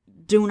okay.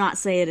 Do not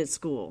say it at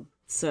school.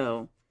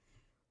 So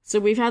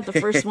we've had the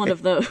first one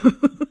of those.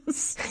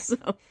 So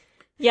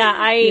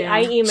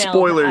I emailed.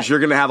 Spoilers, you're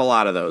going to have a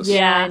lot of those.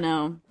 Yeah, I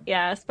know.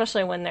 Yeah,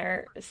 especially when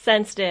they're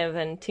sensitive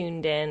and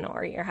tuned in,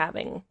 or you're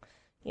having,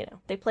 you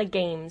know, they play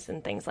games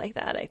and things like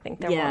that. I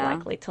think they're more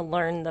likely to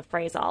learn the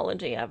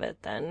phraseology of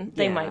it than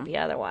they might be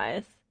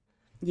otherwise.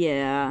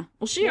 Yeah.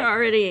 Well, she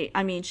already,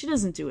 I mean, she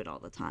doesn't do it all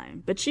the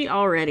time, but she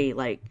already,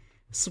 like,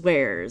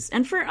 swears.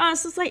 And for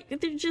us, it's like,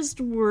 they're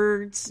just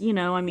words, you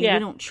know? I mean, we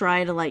don't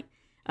try to, like,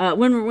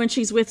 when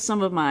she's with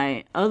some of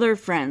my other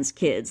friends'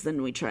 kids,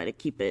 then we try to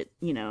keep it,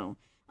 you know,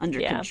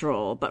 under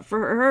control. But for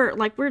her,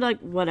 like, we're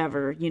like,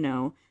 whatever, you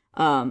know?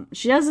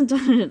 She hasn't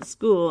done it at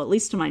school, at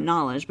least to my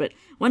knowledge, but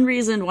one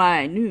reason why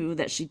I knew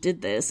that she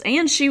did this,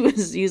 and she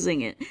was using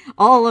it,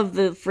 all of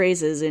the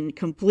phrases in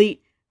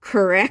complete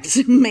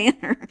correct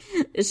manner,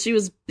 is she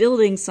was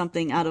building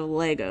something out of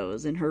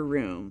Legos in her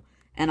room,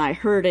 and I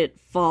heard it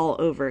fall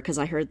over, because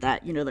I heard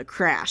that, you know, the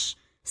crash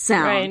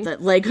sound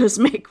that Legos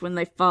make when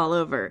they fall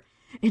over,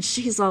 and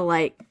she's all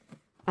like,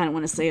 I don't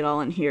want to say it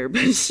all in here, but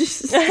she's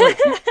just like,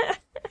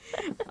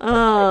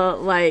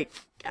 God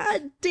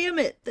damn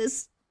it,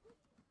 this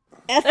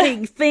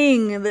effing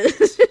thing.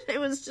 It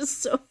was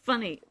just so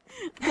funny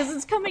because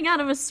it's coming out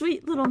of a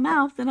sweet little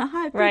mouth in a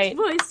high-pitched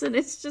voice, and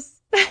it's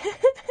just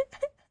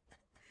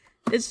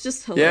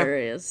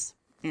hilarious.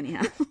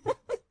 Anyhow.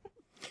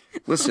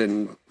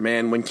 Listen,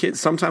 man,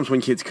 sometimes when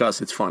kids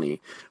cuss, it's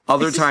funny.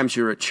 Other times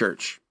you're at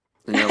church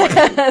And you're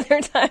like,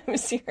 other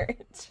times you're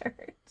in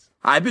church.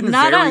 I've been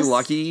Not very us.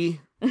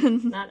 lucky.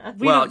 Not us.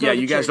 We Well, don't go yeah, to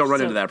you guys church, don't run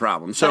so- into that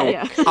problem. So,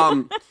 Yeah.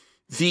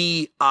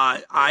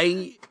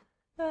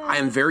 I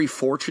am very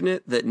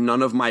fortunate that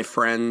none of my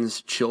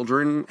friends'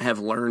 children have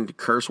learned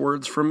curse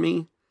words from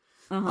me.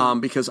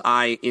 Because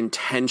I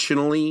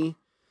intentionally,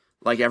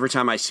 like every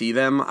time I see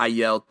them, I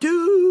yell,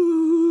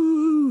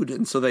 dude.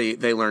 And so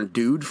they learn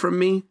dude from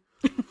me.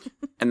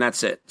 And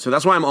that's it. So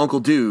that's why I'm Uncle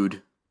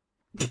Dude.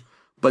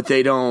 But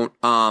they don't,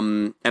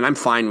 and I'm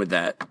fine with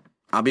that.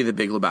 I'll be the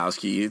Big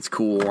Lebowski. It's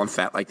cool. I'm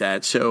fat like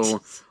that.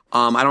 So,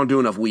 I don't do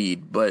enough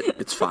weed, but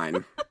it's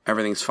fine.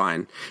 Everything's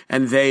fine.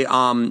 And they,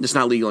 it's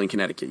not legal in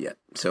Connecticut yet.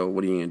 So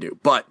what are you going to do?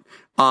 But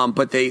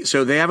they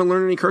haven't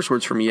learned any curse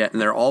words from me yet.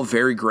 And they're all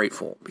very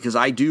grateful because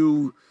I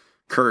do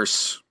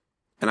curse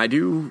and I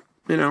do,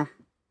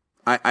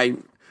 I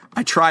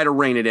try to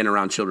rein it in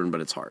around children,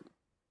 but it's hard.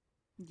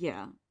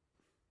 Yeah.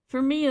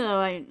 For me,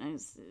 though,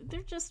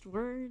 they're just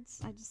words.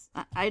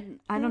 I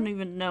don't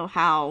even know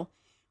how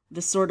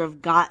this sort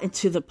of got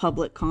into the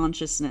public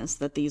consciousness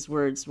that these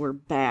words were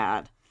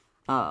bad.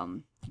 I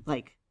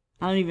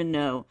don't even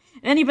know.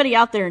 If anybody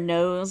out there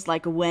knows,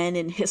 like, when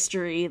in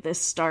history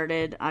this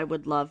started, I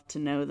would love to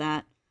know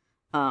that.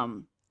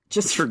 I'm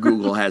sure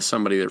Google has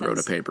somebody that wrote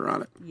a paper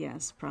on it.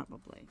 Yes,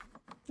 probably.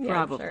 Yeah,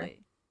 Probably.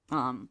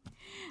 Sure.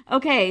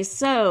 Okay,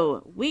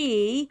 so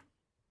we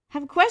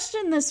have a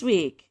question this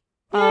week.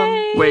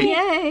 Wait,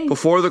 Yay.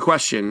 Before the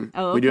question,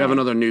 Oh, we do have okay.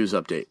 another news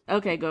update.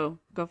 Okay, go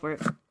for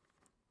it.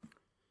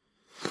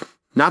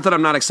 Not that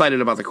I'm not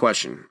excited about the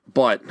question,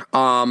 but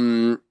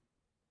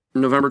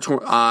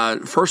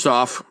first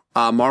off,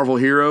 Marvel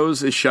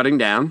Heroes is shutting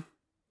down.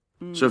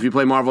 So if you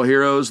play Marvel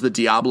Heroes, the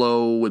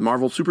Diablo with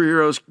Marvel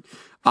superheroes,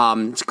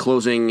 it's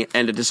closing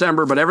end of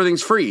December, but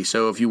everything's free.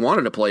 So if you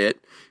wanted to play it,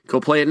 go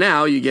play it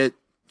now. You get,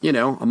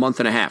 a month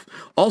and a half.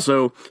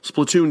 Also,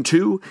 Splatoon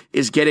 2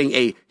 is getting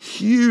a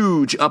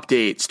huge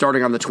update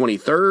starting on the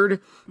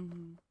 23rd,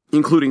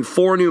 including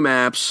 4 new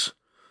maps,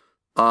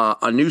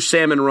 a new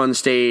Salmon Run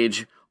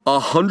stage,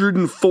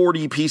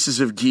 140 pieces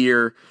of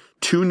gear,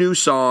 2 new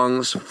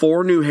songs,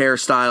 4 new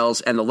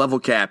hairstyles, and the level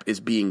cap is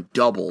being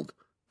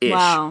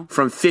doubled-ish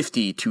from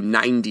 50 to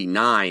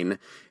 99.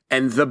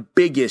 And the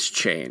biggest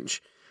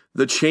change,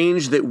 the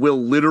change that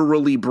will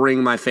literally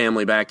bring my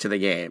family back to the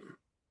game,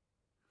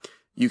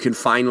 you can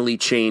finally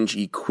change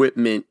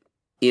equipment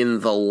in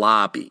the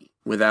lobby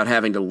without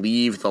having to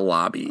leave the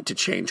lobby to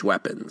change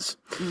weapons.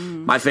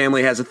 My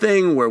family has a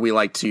thing where we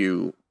like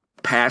to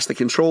pass the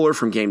controller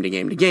from game to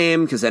game to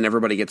game because then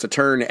everybody gets a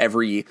turn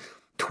every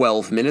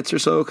 12 minutes or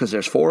so because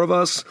there's 4 of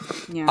us.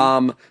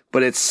 Yeah.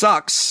 But it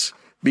sucks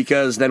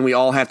because then we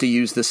all have to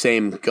use the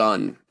same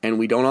gun, and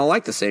we don't all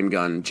like the same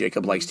gun.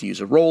 Jacob likes to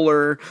use a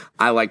roller.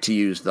 I like to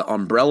use the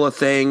umbrella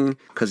thing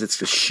because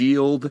it's a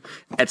shield,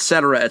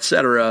 etc.,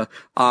 etc.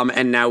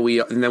 And then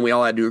we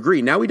all had to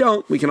agree. Now we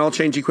don't. We can all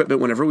change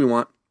equipment whenever we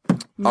want.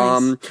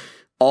 Nice.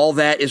 All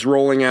that is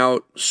rolling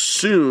out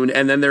soon,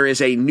 and then there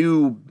is a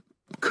new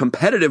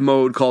competitive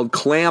mode called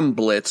Clam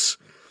Blitz,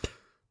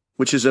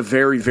 which is a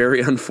very,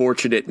 very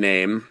unfortunate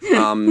name.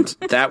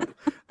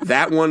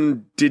 That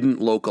one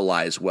didn't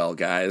localize well,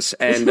 guys.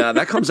 And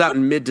that comes out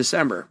in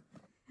mid-December.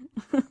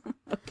 Okay.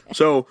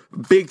 So,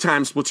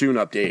 big-time Splatoon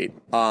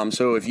update.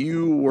 So if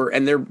you were...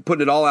 And they're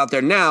putting it all out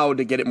there now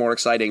to get it more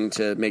exciting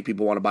to make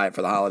people want to buy it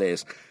for the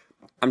holidays.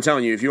 I'm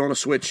telling you, if you want to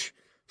Switch,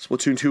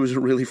 Splatoon 2 is a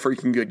really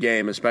freaking good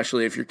game,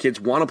 especially if your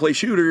kids want to play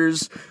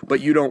shooters, but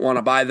you don't want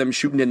to buy them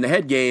shooting in the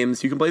head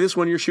games. You can play this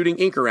one, you're shooting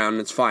ink around,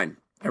 and it's fine.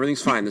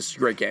 Everything's fine. This is a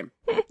great game.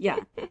 Yeah.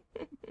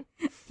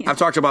 I've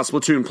talked about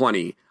Splatoon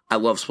plenty. I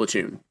love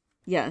Splatoon.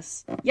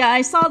 Yes. Yeah,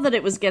 I saw that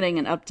it was getting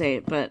an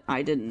update, but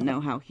I didn't know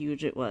how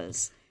huge it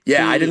was.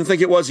 Yeah, I didn't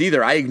think it was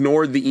either. I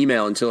ignored the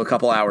email until a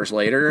couple hours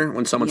later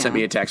when someone sent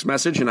me a text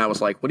message, and I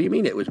was like, what do you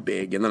mean it was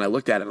big? And then I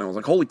looked at it, and I was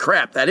like, holy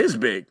crap, that is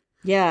big.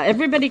 Yeah,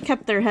 everybody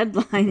kept their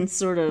headlines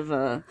sort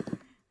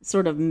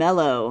of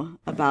mellow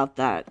about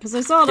that. Because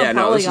I saw it on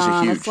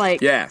Polygon. It's like,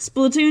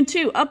 Splatoon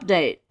 2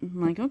 update.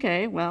 I'm like,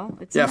 okay, well,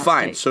 it's an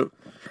fine. update.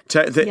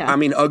 So, I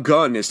mean, a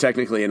gun is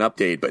technically an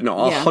update, but no,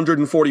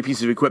 140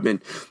 pieces of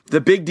equipment.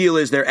 The big deal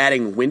is they're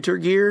adding winter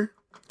gear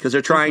because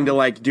they're trying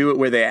to do it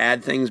where they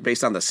add things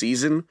based on the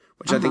season,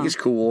 which I think is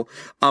cool.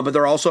 But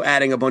they're also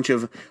adding a bunch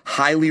of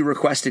highly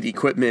requested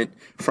equipment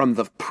from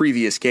the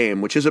previous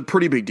game, which is a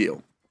pretty big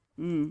deal.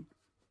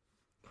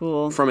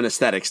 Cool. From an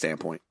aesthetic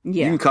standpoint.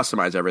 Yeah. You can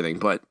customize everything,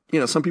 but,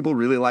 some people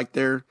really like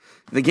the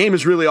game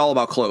is really all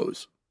about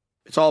clothes.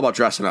 It's all about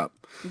dressing up.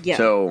 Yeah.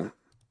 So,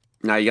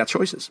 now you got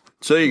choices.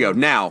 So there you go.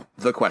 Now,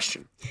 the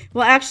question.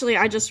 Well, actually,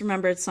 I just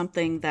remembered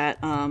something that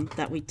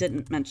that we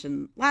didn't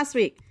mention last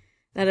week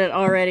that had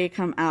already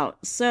come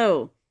out.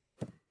 So,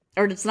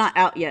 or it's not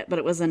out yet, but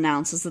it was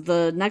announced. Is that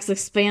the next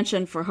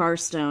expansion for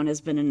Hearthstone has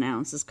been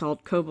announced. It's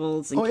called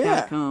Kobolds and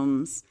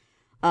Catacombs.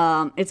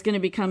 It's going to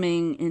be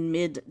coming in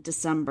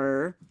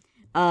mid-December.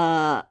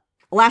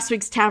 Last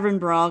week's Tavern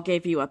Brawl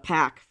gave you a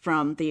pack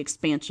from the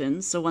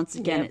expansion. So once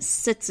again, it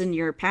sits in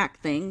your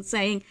pack thing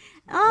saying,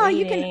 Oh,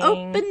 you can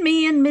open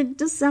me in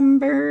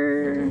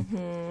mid-December.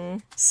 Mm-hmm.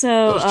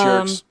 So, those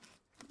jerks.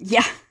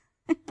 Yeah.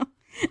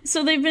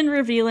 So they've been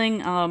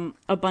revealing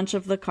a bunch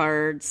of the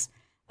cards.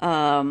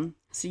 So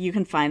you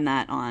can find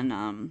that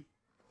on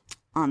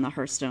the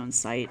Hearthstone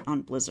site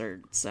on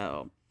Blizzard.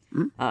 So,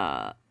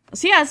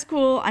 so yeah, it's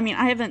cool. I mean,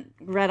 I haven't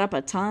read up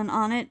a ton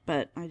on it,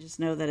 but I just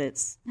know that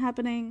it's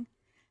happening.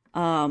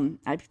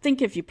 I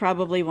think if you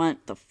probably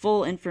want the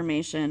full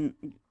information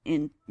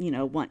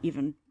want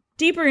even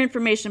deeper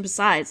information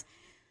besides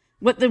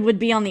what would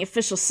be on the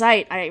official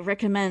site, I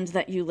recommend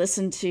that you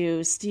listen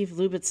to Steve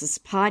Lubitz's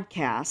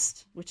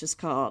podcast, which is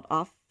called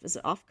Off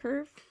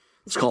Curve?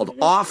 It's called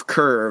Off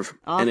Curve,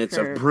 and it's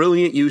a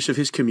brilliant use of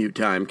his commute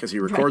time because he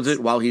records it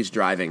while he's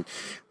driving.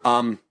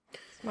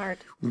 Smart.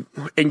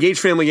 Engage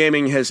Family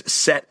Gaming has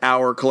set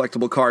our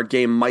collectible card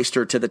game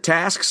Meister to the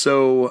task,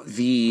 so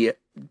the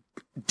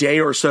day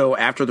or so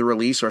after the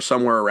release or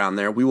somewhere around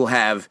there, we will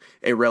have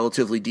a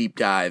relatively deep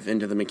dive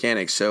into the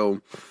mechanics,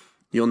 so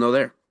you'll know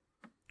there.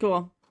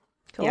 Cool.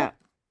 Yeah.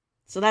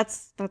 So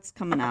that's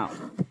coming out.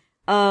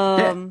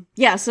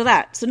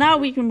 So now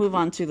we can move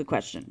on to the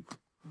question.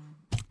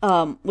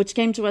 Which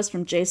came to us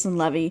from Jason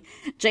Levy.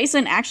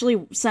 Jason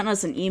actually sent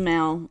us an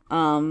email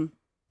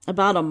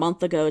about a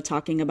month ago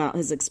talking about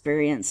his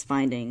experience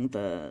finding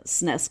the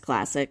SNES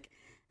Classic.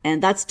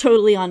 And that's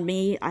totally on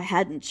me. I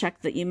hadn't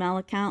checked the email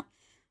account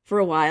for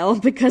a while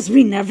because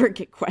we never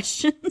get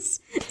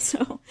questions.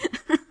 So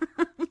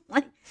I'm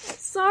like,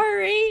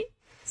 sorry.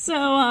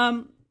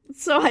 So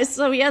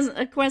he has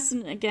a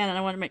question again, and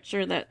I want to make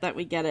sure that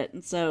we get it.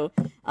 And so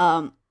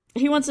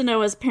he wants to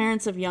know, as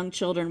parents of young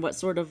children, what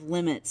sort of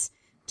limits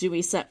do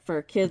we set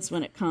for kids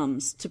when it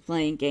comes to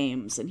playing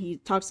games? And he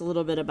talks a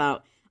little bit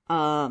about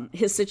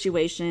his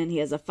situation. He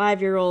has a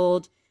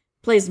 5-year-old,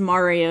 plays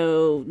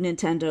Mario,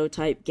 Nintendo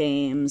type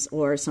games,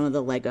 or some of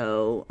the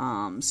Lego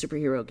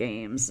superhero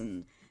games.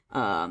 And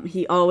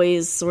he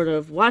always sort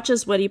of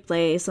watches what he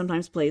plays,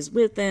 sometimes plays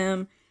with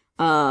them.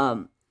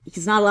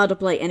 He's not allowed to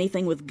play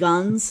anything with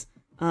guns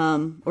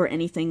or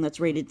anything that's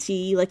rated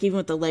T. Like even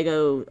with the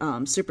Lego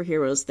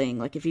superheroes thing,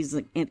 like if he's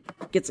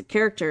gets a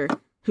character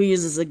who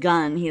uses a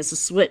gun, he has to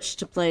switch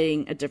to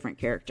playing a different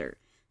character.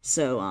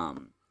 So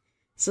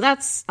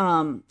that's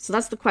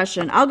the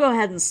question. I'll go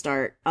ahead and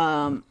start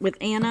with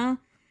Anna.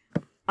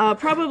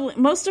 Probably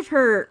most of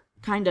her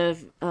kind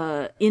of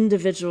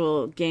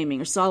individual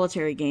gaming or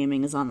solitary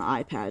gaming is on the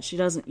iPad. She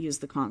doesn't use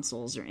the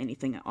consoles or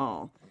anything at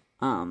all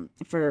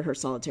for her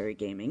solitary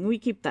gaming. We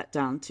keep that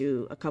down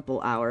to a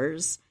couple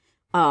hours.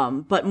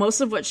 But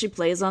most of what she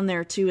plays on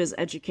there, too, is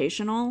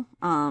educational.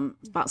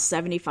 About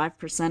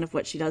 75% of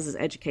what she does is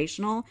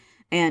educational.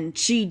 And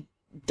she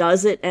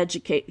does it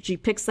she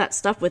picks that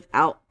stuff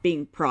without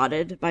being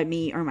prodded by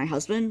me or my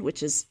husband,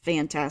 which is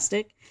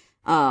fantastic.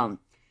 Learn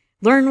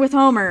with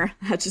Homer.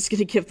 I'm just going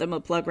to give them a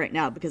plug right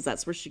now because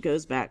that's where she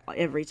goes back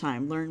every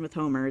time. Learn with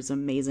Homer is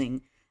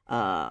amazing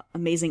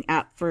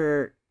app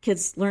for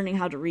kids learning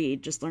how to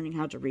read, just learning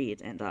how to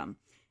read. And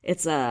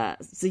it's a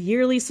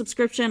yearly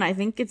subscription. I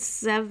think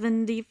it's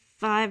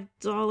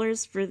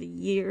 $75 for the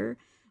year,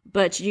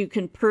 but you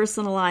can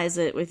personalize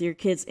it with your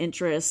kids'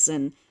 interests,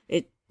 and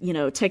it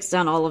takes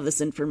down all of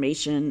this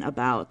information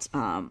about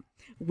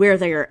where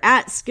they are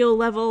at skill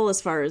level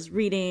as far as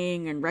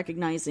reading and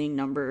recognizing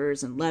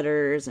numbers and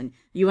letters, and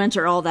you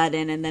enter all that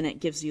in, and then it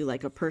gives you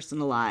like a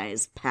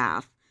personalized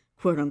path,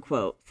 quote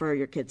unquote, for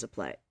your kid to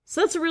play. So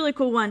that's a really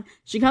cool one.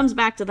 She comes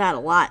back to that a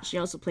lot. She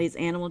also plays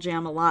Animal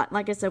Jam a lot.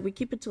 Like I said, we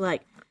keep it to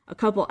like a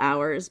couple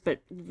hours,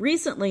 but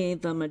recently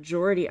the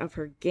majority of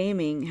her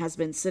gaming has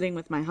been sitting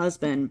with my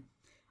husband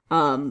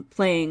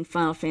playing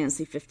Final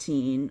Fantasy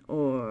 15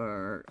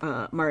 or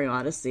Mario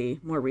Odyssey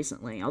more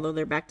recently, although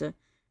they're back to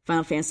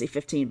Final Fantasy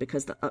 15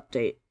 because the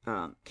update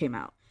came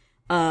out.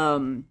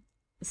 And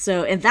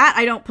that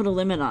I don't put a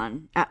limit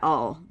on at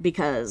all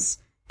because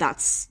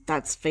that's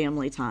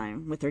family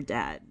time with her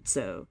dad.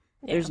 So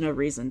there's no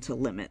reason to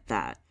limit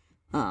that.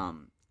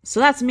 So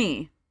that's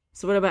me.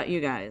 So what about you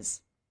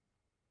guys?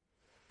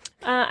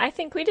 I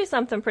think we do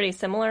something pretty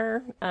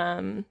similar.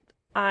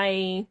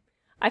 I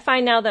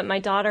find now that my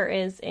daughter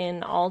is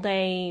in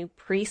all-day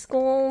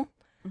preschool.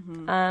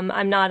 Mm-hmm.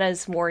 I'm not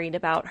as worried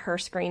about her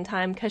screen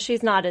time because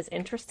she's not as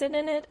interested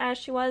in it as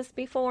she was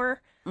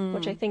before,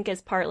 which I think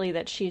is partly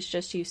that she's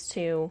just used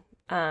to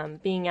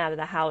being out of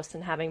the house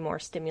and having more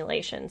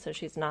stimulation, so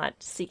she's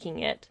not seeking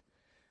it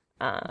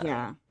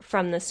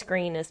from the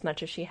screen as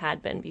much as she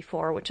had been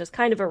before, which is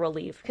kind of a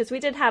relief because we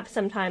did have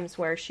some times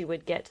where she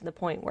would get to the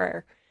point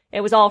where it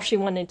was all she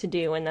wanted to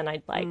do, and then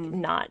I'd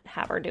not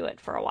have her do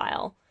it for a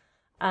while.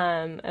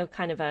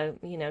 Kind of a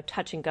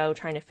touch and go,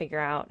 trying to figure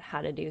out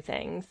how to do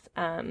things.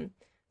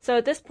 So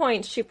at this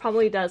point, she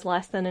probably does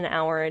less than an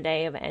hour a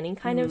day of any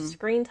kind of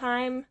screen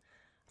time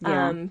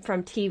from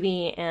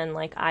TV and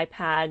like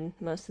iPad.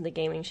 Most of the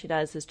gaming she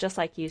does is just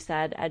like you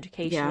said,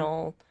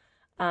 educational.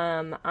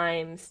 Yeah.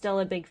 I'm still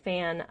a big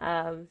fan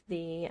of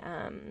the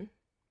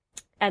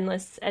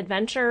Endless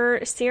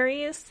Adventure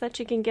series that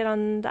you can get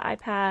on the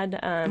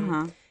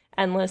iPad.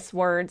 Endless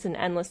words and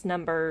endless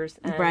numbers.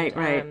 And,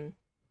 right.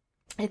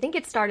 I think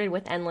it started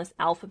with Endless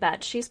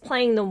Alphabet. She's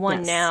playing the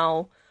one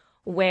now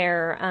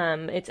where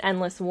it's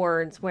endless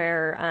words,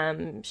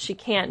 where she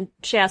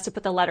has to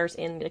put the letters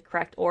in the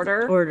correct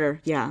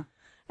order. Yeah.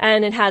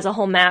 And it has a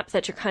whole map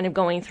that you're kind of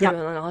going through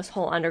and this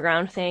whole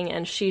underground thing.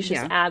 And she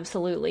just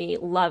absolutely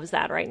loves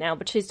that right now.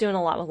 But she's doing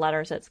a lot with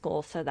letters at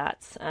school, so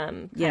that's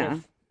kind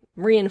of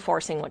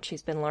reinforcing what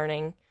she's been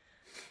learning.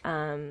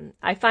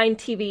 I find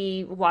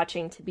TV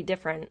watching to be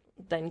different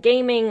than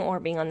gaming or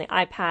being on the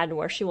iPad,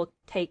 where she will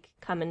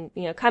come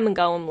and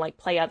go and like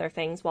play other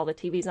things while the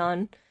TV's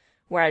on,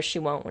 whereas she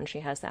won't when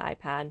she has the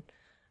iPad.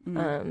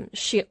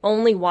 She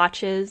only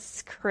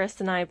watches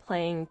Chris and I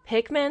playing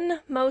Pikmin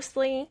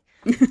mostly.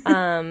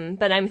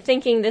 But I'm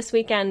thinking this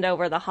weekend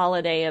over the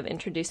holiday of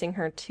introducing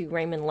her to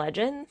Rayman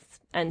Legends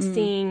and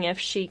seeing if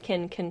she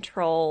can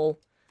control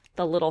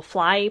the little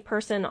fly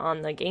person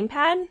on the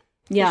gamepad.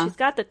 Yeah. She's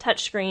got the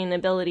touchscreen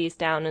abilities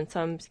down, and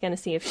so I'm going to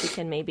see if she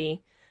can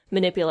maybe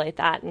manipulate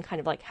that and kind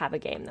of like have a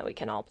game that we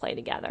can all play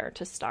together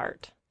to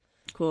start.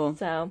 Cool.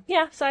 So,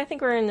 so I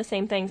think we're in the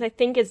same things. I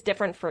think it's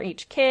different for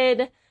each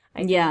kid.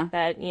 I think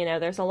that,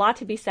 there's a lot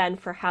to be said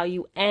for how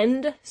you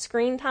end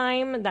screen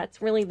time. That's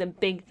really the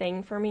big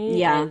thing for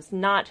me, is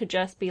not to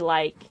just be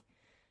like,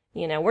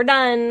 we're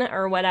done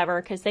or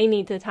whatever, because they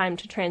need the time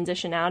to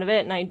transition out of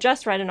it. And I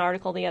just read an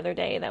article the other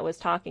day that was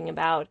talking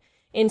about,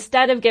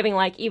 instead of giving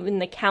like even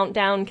the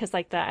countdown, because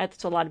like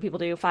that's what a lot of people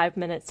do, 5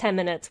 minutes, 10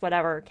 minutes,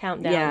 whatever,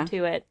 countdown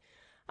to it.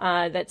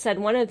 That said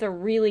one of the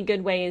really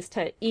good ways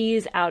to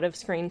ease out of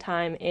screen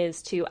time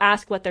is to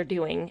ask what they're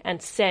doing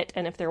and sit,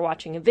 and if they're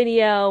watching a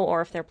video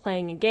or if they're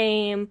playing a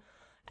game,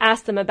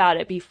 ask them about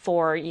it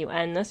before you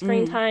end the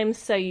screen time,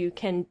 so you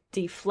can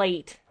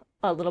deflate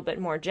a little bit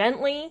more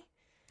gently.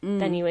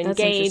 Then you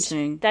engage.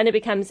 Then it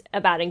becomes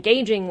about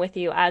engaging with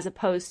you as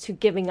opposed to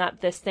giving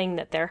up this thing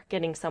that they're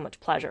getting so much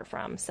pleasure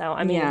from. So,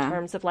 I mean, in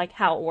terms of like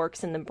how it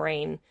works in the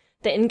brain,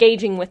 the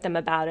engaging with them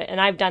about it.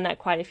 And I've done that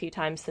quite a few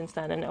times since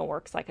then, and it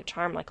works like a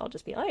charm. Like, I'll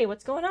just be, hey,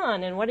 what's going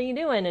on? And what are you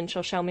doing? And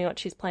she'll show me what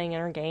she's playing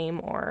in her game,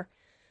 or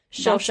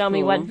she'll show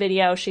me what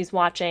video she's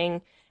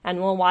watching,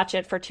 and we'll watch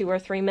it for 2 or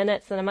 3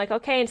 minutes. And I'm like,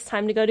 okay, it's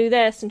time to go do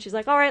this. And she's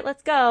like, all right,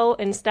 let's go.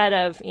 Instead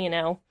of,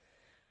 the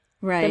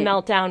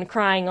meltdown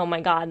crying, oh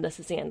my God, this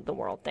is the end of the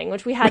world thing,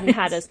 which we hadn't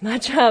had as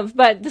much of,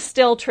 but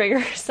still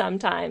triggers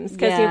sometimes,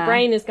 because your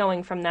brain is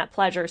going from that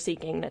pleasure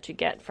seeking that you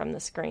get from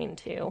the screen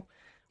to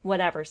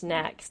whatever's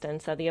next,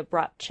 and so the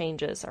abrupt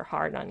changes are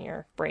hard on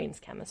your brain's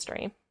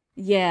chemistry.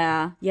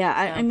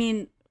 I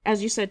mean,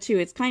 as you said too,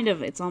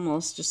 it's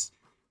almost just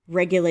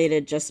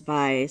regulated just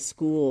by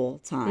school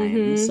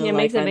time. So it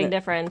makes a big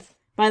difference.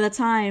 By the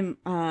time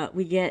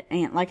we get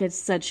Aunt, like I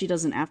said, she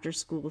does an after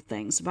school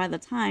thing, so by the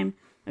time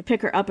I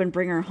pick her up and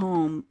bring her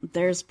home,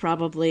 there's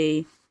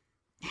probably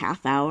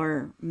half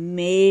hour,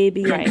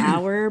 maybe an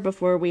hour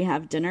before we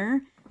have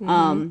dinner.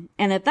 And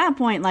at that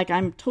point, like,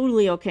 I'm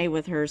totally okay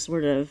with her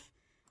sort of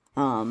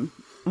I'm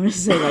gonna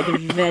say like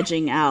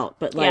vegging out,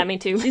 but like me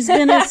too. she's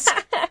been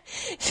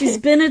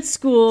at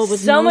school with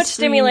so much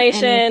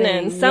stimulation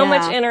and so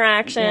much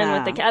interaction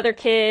with the other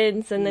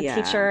kids and the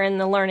teacher and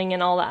the learning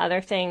and all the other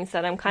things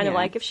that I'm kind of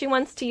like, if she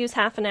wants to use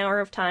half an hour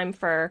of time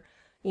for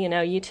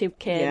YouTube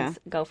Kids,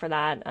 go for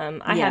that.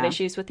 I have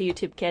issues with the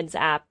YouTube Kids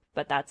app,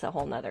 but that's a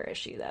whole nother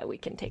issue that we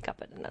can take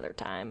up at another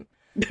time.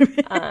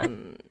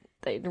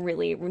 It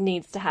really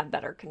needs to have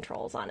better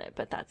controls on it,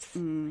 but that's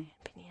my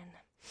opinion.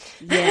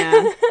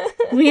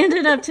 We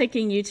ended up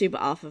taking YouTube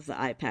off of the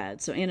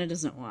iPad, so Anna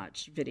doesn't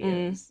watch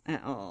videos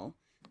at all.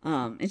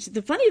 And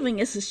the funny thing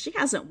is she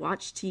hasn't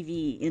watched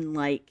TV in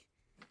like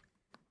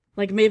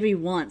maybe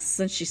once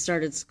since she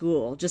started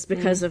school, just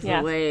because of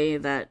the way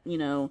that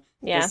the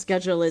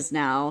schedule is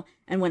now.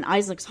 And when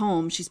Isaac's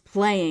home, she's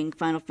playing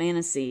Final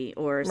Fantasy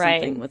or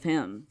something with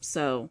him.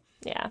 So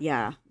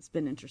it's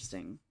been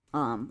interesting.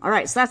 All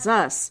right, so that's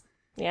us.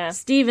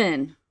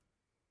 Steven,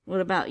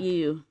 what about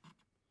you?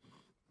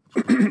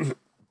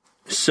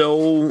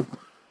 So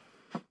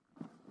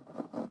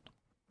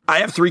I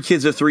have 3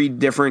 kids of 3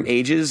 different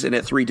ages and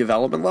at 3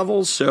 development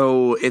levels,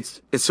 so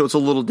it's a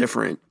little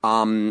different. I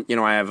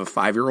have a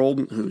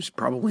 5-year-old who's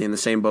probably in the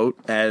same boat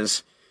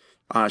as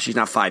she's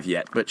not 5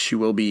 yet, but she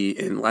will be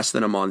in less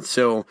than a month.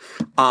 So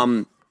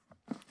I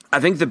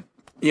think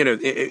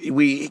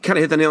we kind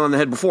of hit the nail on the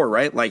head before,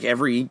 right? Like,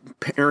 every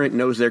parent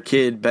knows their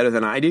kid better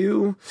than I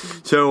do.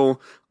 So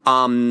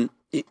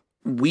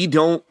we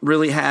don't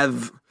really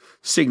have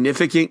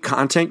significant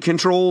content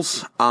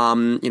controls.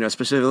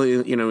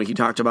 Specifically, he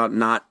talked about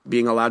not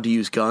being allowed to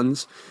use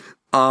guns.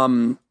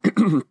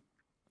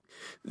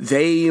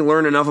 They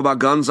learn enough about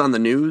guns on the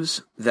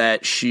news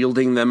that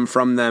shielding them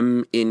from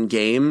them in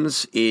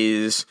games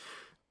is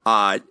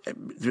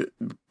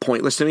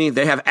pointless to me.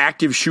 They have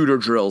active shooter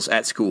drills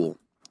at school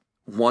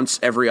once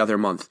every other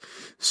month.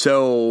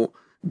 So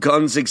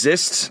guns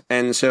exist,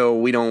 and so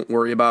we don't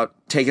worry about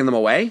taking them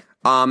away,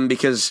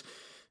 because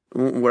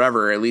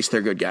whatever, at least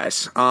they're good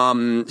guys.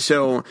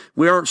 So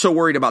we aren't so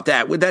worried about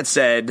that. With that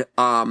said,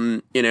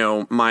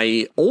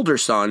 my older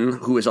son,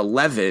 who is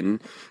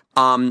 11,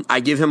 I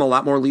give him a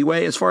lot more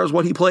leeway as far as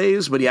what he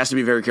plays, but he has to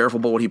be very careful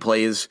about what he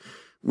plays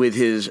with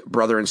his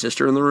brother and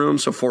sister in the room.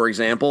 So, for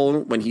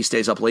example, when he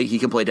stays up late, he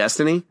can play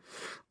Destiny,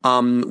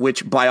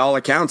 which by all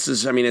accounts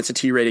is, I mean, it's a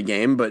T-rated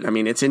game, but I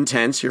mean, it's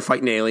intense. You're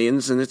fighting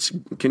aliens and it's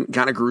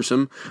kind of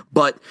gruesome.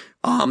 But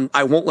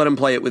I won't let him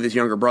play it with his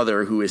younger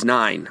brother, who is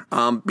 9,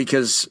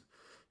 because,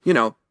 you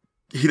know,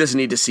 he doesn't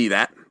need to see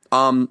that.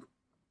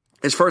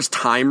 As far as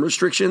time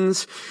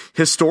restrictions,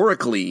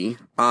 historically,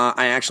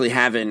 I actually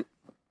haven't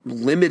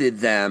limited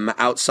them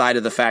outside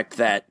of the fact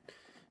that,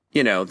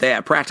 you know, they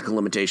have practical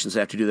limitations. They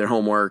have to do their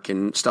homework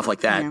and stuff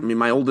like that. Yeah. I mean,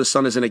 my oldest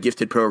son is in a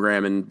gifted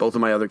program, and both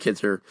of my other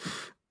kids are,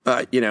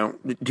 you know,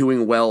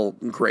 doing well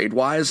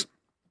grade-wise.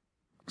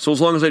 So as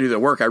long as I do their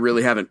work, I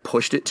really haven't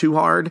pushed it too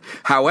hard.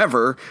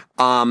 However,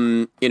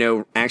 you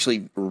know,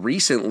 actually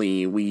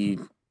recently we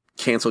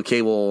canceled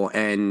cable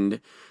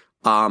and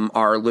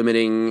are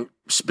limiting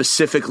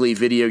specifically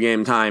video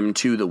game time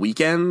to the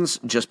weekends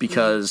just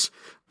because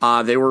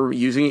they were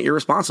using it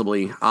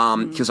irresponsibly.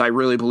 Because I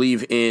really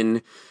believe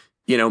in,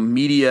 you know,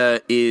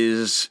 media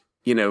is,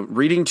 you know,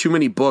 reading too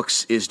many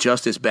books is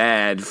just as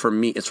bad for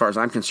me, as far as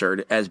I'm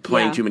concerned, as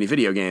playing too many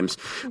video games.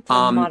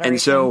 And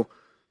so,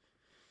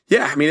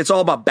 yeah, I mean, it's all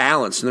about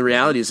balance. And the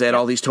reality is that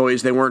all these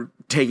toys, they weren't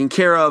taken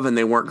care of and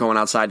they weren't going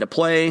outside to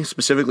play,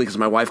 specifically because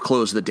my wife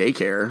closed the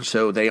daycare.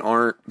 So they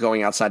aren't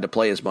going outside to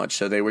play as much.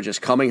 So they were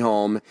just coming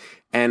home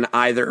and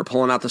either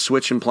pulling out the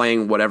Switch and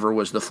playing whatever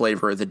was the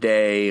flavor of the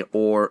day,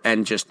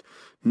 and just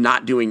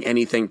not doing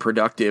anything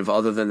productive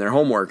other than their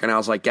homework. And I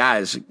was like,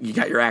 guys, you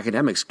got your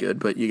academics good,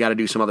 but you got to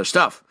do some other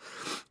stuff.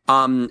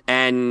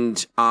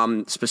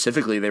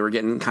 Specifically, they were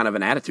getting kind of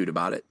an attitude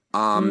about it.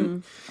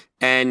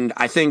 And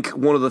I think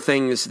one of the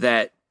things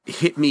that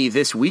hit me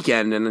this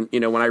weekend, and, you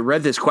know, when I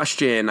read this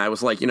question, I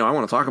was like, you know, I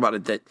want to talk about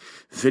it, that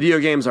video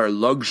games are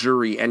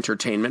luxury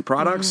entertainment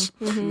products.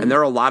 And there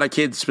are a lot of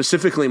kids,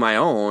 specifically my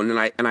own,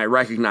 and I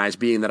recognize,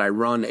 being that I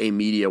run a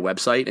media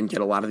website and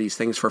get a lot of these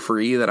things for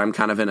free, that I'm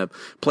kind of in a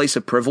place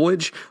of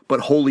privilege,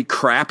 but holy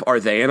crap, are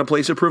they in a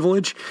place of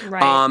privilege?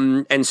 Right.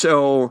 And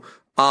so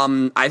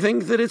I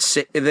think that it's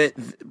that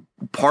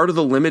part of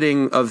the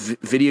limiting of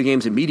video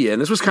games and media,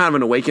 and this was kind of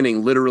an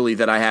awakening literally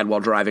that I had while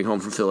driving home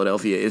from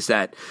Philadelphia, is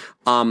that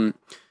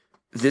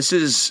this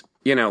is,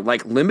 you know,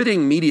 like,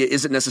 limiting media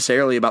isn't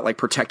necessarily about like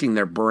protecting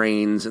their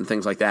brains and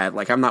things like that.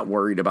 Like, I'm not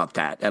worried about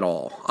that at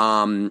all.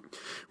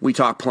 We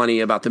talk plenty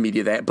about the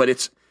media but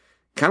it's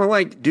kind of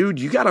like, dude,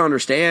 you got to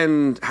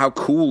understand how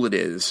cool it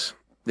is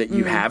that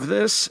you have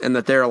this, and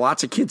that there are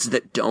lots of kids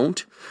that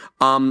don't.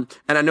 And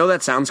I know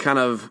that sounds kind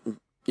of,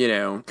 you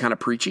know, kind of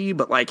preachy,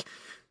 but like,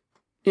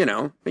 you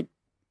know, like,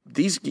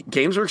 these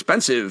games are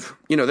expensive.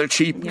 You know, they're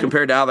cheap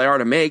compared to how they are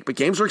to make, but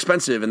games are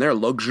expensive and they're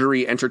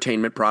luxury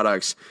entertainment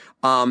products.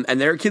 And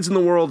there are kids in the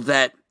world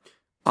that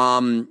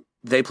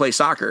they play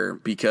soccer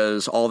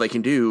because all they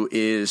can do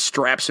is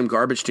strap some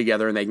garbage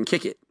together and they can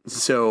kick it.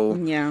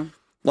 So,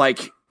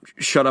 like,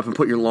 shut up and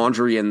put your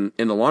laundry in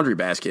the laundry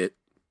basket,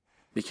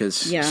 because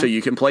so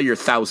you can play your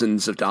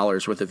thousands of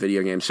dollars worth of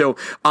video games. So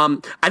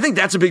I think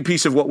that's a big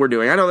piece of what we're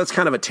doing. I know that's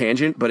kind of a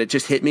tangent, but it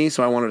just hit me,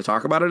 so I wanted to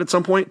talk about it at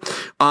some point.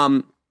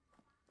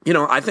 You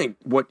know, I think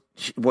what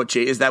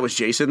that was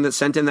Jason that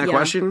sent in that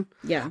question.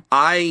 Yeah.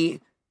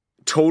 I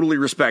totally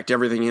respect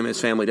everything him and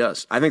his family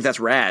does. I think that's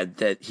rad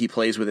that he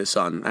plays with his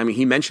son. I mean,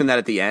 he mentioned that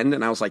at the end,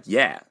 and I was like,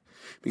 yeah.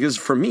 Because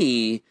for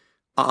me,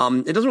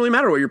 it doesn't really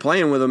matter what you're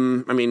playing with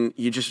them. I mean,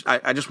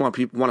 I just want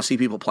to see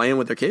people playing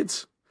with their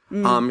kids.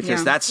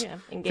 Because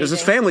because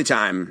it's family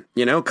time,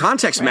 you know,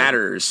 context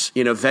matters,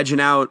 you know, vegging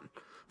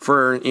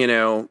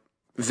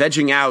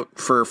out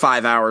for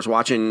 5 hours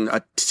watching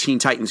a Teen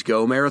Titans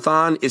Go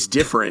marathon is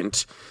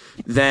different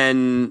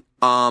than,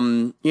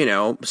 you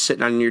know,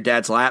 sitting on your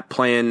dad's lap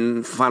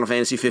playing Final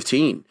Fantasy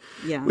 15,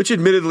 which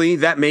admittedly,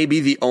 that may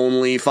be the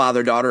only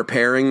father-daughter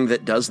pairing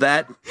that does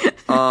that,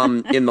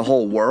 in the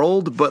whole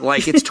world. But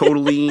like, it's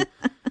totally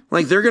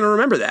like, they're going to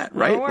remember that,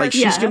 right? Like,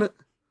 she's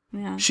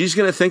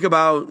going to think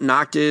about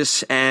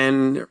Noctis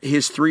and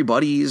his 3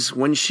 buddies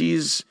when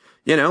she's,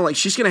 you know, like,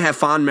 she's going to have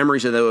fond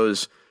memories of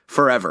those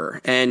forever.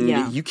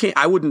 And you can't,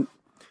 I wouldn't,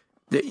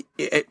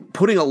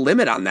 putting a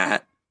limit on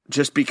that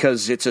just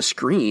because it's a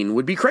screen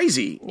would be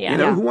crazy. You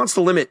know, who wants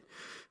to limit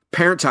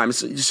parent time?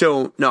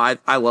 So no,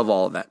 I love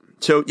all of that.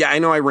 So yeah, I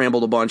know I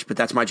rambled a bunch, but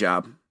that's my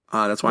job.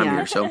 That's why I'm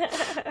here.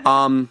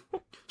 So,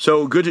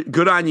 so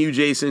good on you,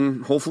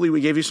 Jason. Hopefully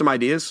we gave you some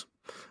ideas.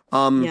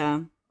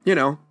 You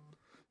know,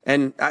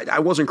 and I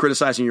wasn't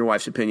criticizing your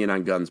wife's opinion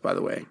on guns, by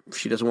the way. If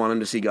she doesn't want him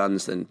to see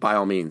guns, then by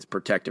all means,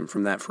 protect him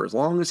from that for as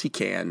long as he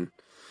can.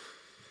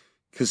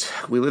 Because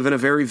we live in a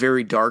very,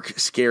 very dark,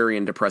 scary,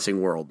 and depressing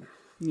world.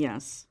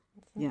 Yes.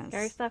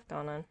 Scary stuff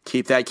going on.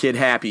 Keep that kid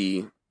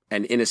happy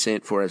and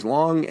innocent for as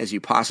long as you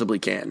possibly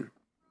can.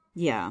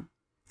 Yeah.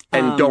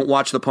 And don't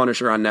watch The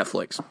Punisher on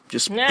Netflix.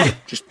 Just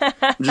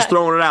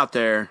throwing it out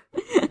there.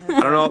 I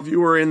don't know if you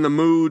were in the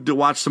mood to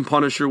watch some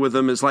Punisher with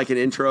him as like an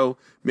intro.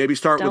 Maybe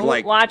start with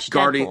like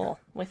Deadpool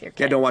with your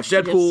kid. Yeah, don't watch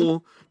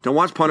Deadpool. Don't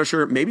watch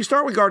Punisher. Maybe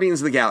start with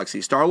Guardians of the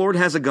Galaxy. Star-Lord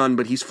has a gun,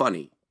 but he's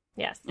funny.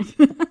 Yes.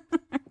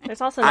 There's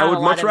also not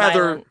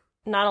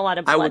a lot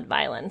of blood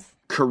violence.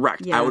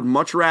 Correct. Yeah. I would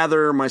much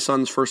rather my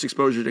son's first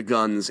exposure to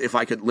guns, if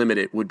I could limit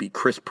it, would be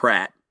Chris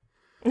Pratt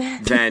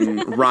than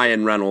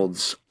Ryan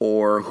Reynolds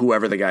or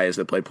whoever the guy is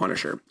that played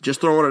Punisher.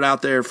 Just throwing it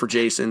out there for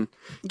Jason,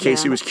 in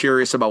case he was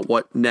curious about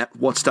what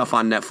stuff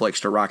on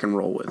Netflix to rock and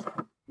roll with.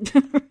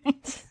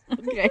 Right.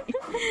 Okay.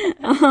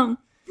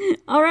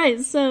 All right.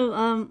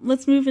 So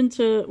let's move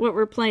into what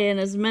we're playing.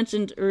 As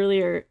mentioned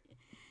earlier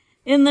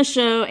in the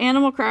show,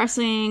 Animal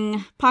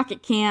Crossing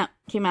Pocket Camp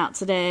came out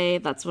today.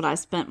 That's what I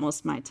spent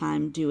most of my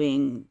time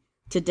doing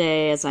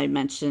today. As I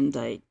mentioned,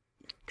 I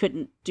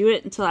couldn't do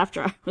it until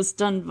after I was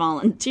done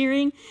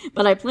volunteering,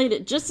 but I played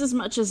it just as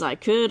much as I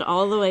could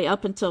all the way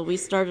up until we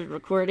started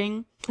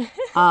recording.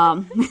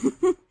 I'm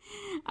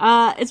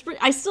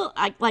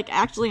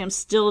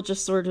still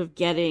just sort of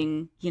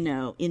getting,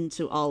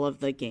 into all of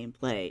the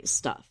gameplay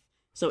stuff.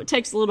 So it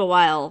takes a little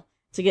while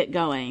to get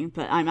going,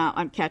 but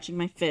I'm catching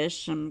my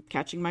fish, I'm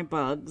catching my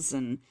bugs,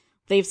 and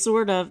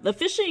the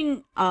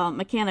fishing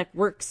mechanic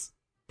works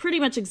pretty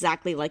much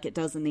exactly like it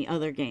does in the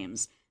other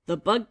games. The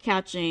bug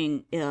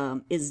catching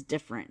is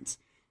different.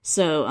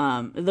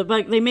 So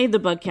they made the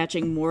bug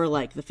catching more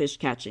like the fish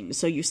catching.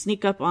 So you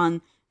sneak up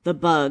on the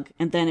bug,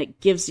 and then it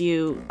gives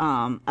you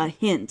a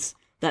hint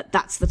that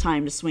that's the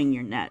time to swing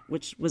your net,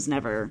 which was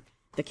never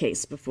the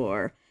case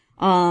before.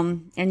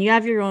 And you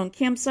have your own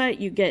campsite.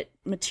 You get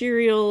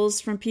materials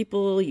from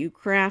people. You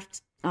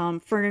craft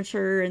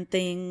furniture and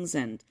things.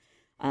 And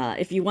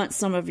if you want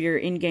some of your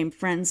in-game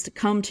friends to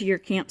come to your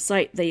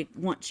campsite, they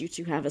want you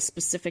to have a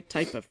specific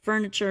type of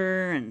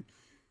furniture and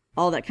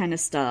all that kind of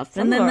stuff.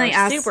 Some and then they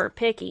ask, super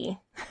picky.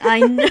 I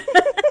know.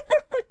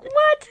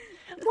 What?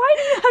 Why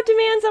do you have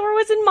demands over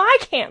what's in my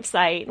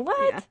campsite?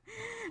 What? Yeah.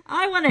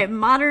 I want a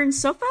modern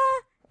sofa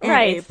and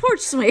a porch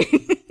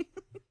swing.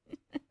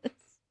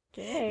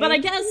 Okay. But I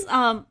guess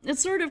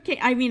it's sort of,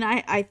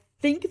 I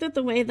think that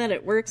the way that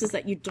it works is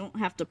that you don't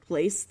have to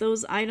place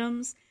those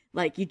items.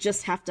 Like, you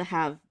just have to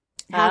have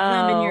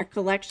them in your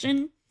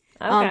collection.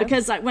 Okay.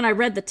 Because when I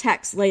read the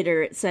text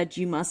later, it said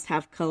you must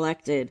have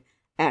collected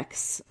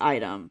X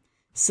item.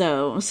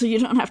 So you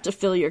don't have to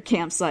fill your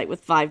campsite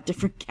with 5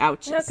 different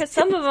couches. No, because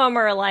some of them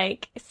are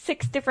like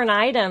 6 different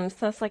items.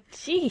 So it's like,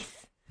 jeez.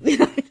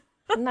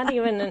 I'm not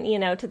even,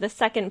 to the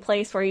second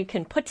place where you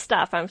can put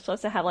stuff. I'm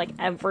supposed to have like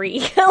every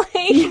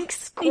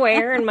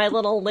square in my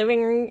little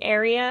living room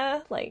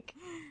area.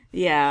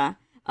 Yeah.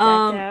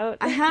 I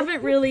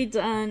haven't really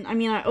done,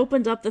 I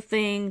opened up the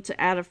thing to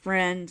add a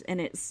friend,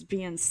 and it's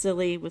being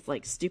silly with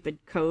stupid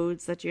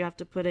codes that you have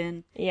to put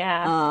in.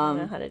 Yeah, I don't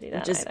know how to do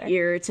that just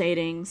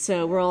irritating.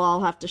 So we'll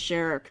all have to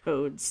share our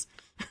codes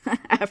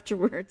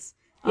afterwards.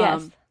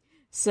 Yes.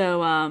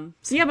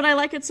 But I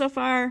like it so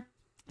far.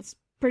 It's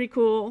pretty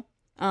cool.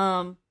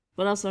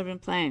 What else have I been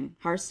playing?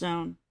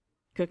 Hearthstone,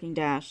 Cooking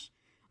Dash.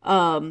 We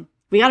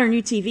got our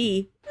new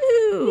TV.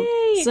 Woo!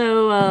 Yay!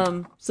 So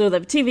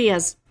the TV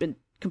has been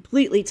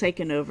completely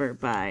taken over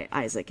by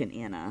Isaac and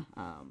Anna,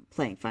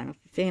 playing Final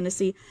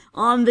Fantasy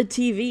on the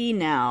TV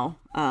now,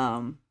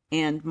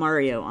 and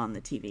Mario on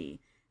the TV,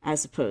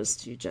 as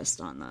opposed to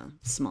just on the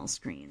small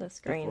screen. The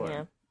screen,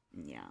 before.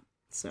 Yeah.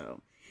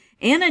 So,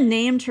 Anna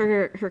named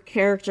her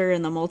character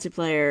in the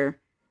multiplayer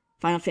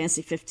Final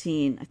Fantasy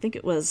 15. I think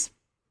it was,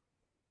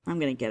 I'm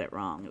going to get it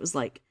wrong. It was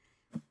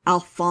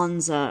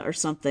Alfonsa or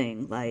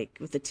something,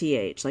 with a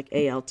TH,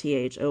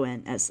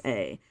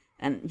 Althonsa.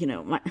 And,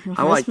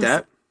 I like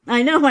that.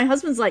 I know, my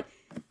husband's that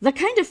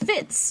kind of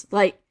fits.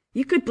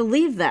 You could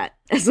believe that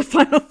as a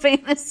Final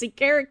Fantasy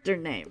character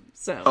name.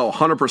 So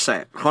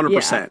 100%.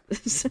 100%. Yeah.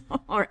 So,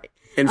 all right.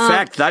 In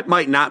fact, that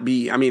might not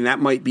be, that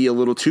might be a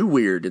little too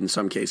weird in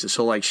some cases.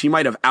 So, she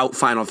might have out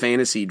Final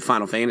Fantasied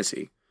Final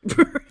Fantasy.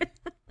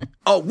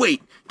 Oh,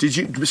 wait.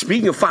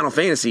 Speaking of Final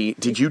Fantasy,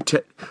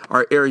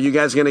 are you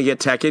guys going to get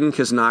Tekken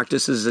because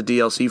Noctis is a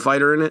DLC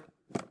fighter in it?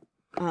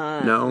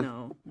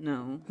 No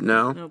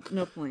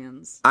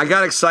plans. I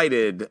got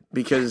excited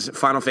because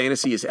Final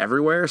Fantasy is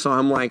everywhere, so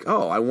I'm like,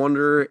 I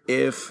wonder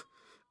if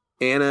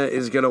Anna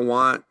is going to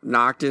want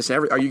Noctis.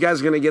 Are you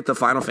guys going to get the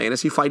Final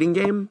Fantasy fighting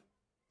game?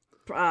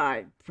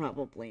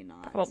 Probably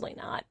not. Probably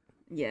not.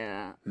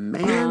 Yeah.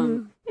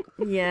 Man.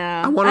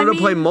 Yeah. I wanted to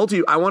play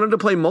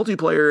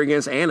multiplayer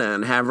against Anna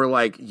and have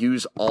her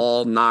use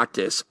all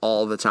Noctis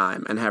all the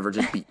time and have her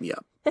just beat me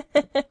up.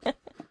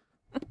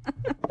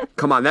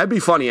 Come on, that'd be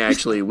funny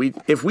actually.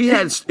 If we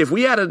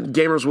had a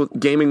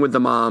Gaming with the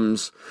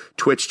Moms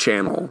Twitch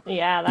channel,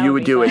 you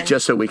would do it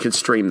just so we could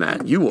stream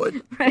that. You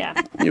would.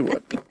 Yeah. You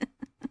would.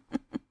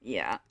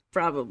 Yeah,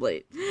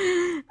 probably.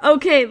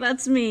 Okay,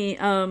 that's me.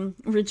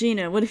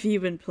 Regina, what have you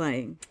been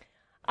playing?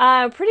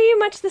 Pretty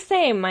much the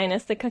same,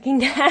 minus the Cooking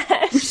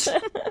Dash.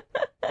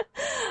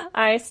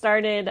 I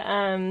started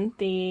I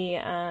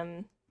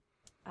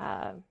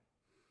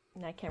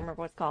can't remember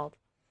what it's called.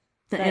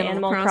 The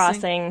Animal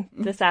Crossing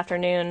this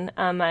afternoon.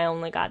 I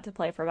only got to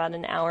play for about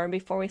an hour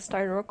before we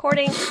started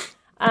recording.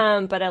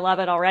 But I love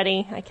it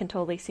already. I can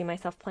totally see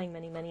myself playing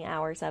many, many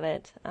hours of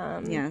it.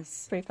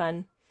 Yes. Pretty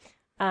fun.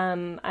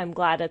 I'm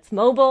glad it's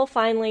mobile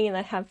finally, and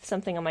I have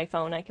something on my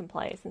phone I can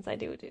play since I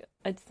do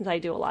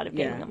a lot of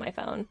gaming on my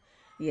phone.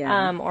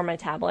 Yeah. Or my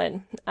tablet.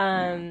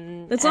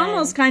 It's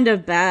almost kind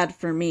of bad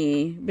for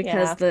me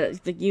because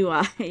the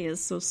UI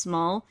is so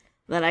small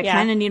that I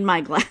kind of need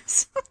my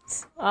glasses.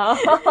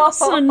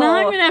 So now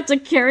I'm going to have to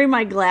carry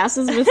my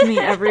glasses with me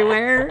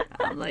everywhere.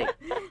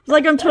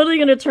 I'm totally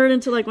going to turn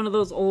into like one of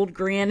those old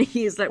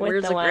grannies that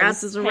wears the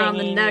glasses around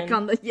the neck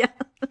on the,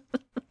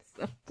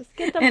 Just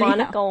get the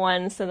monocle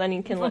one so then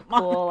you can look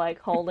cool, like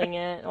holding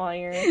it while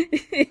you're...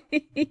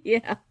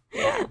 Yeah.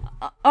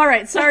 All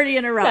right, sorry to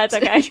interrupt. That's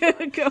okay.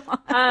 Go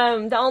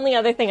on. The only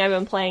other thing I've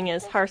been playing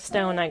is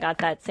Hearthstone. I got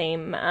that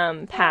same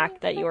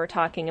pack that you were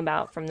talking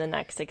about from the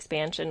next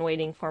expansion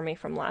waiting for me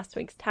from last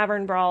week's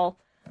Tavern Brawl,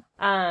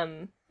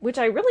 which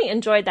I really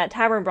enjoyed that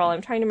Tavern Brawl.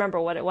 I'm trying to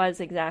remember what it was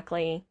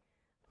exactly,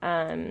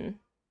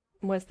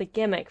 was the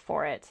gimmick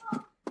for it.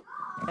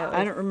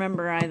 I don't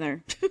remember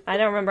either. I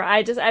don't remember.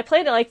 I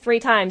played it like 3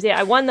 times. Yeah,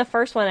 I won the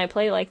first one. I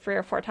played it like 3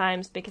 or 4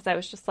 times because I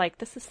was just like,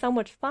 this is so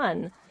much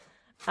fun.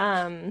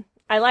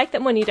 I like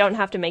them when you don't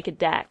have to make a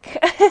deck.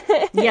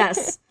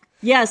 Yes,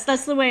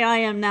 that's the way I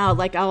am now.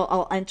 Like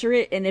I'll enter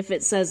it, and if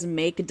it says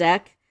make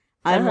deck,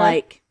 I'm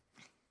like,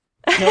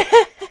 nope.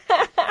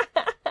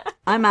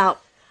 I'm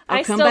out.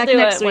 I still do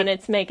it when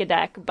it's make a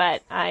deck,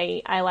 but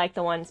I like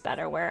the ones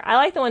better where I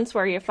like the ones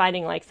where you're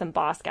fighting like some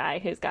boss guy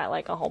who's got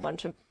like a whole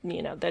bunch of,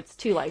 that's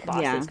 2 like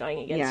bosses going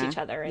against each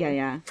other.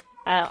 And,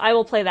 I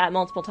will play that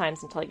multiple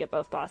times until I get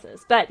both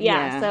bosses. But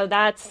so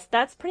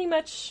that's pretty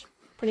much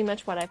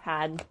what I've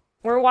had.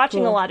 We're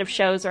watching a lot of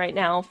shows right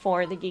now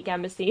for the Geek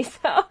Embassy,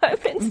 so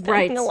I've been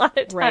spending a lot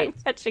of time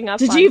catching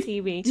up on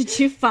TV. Did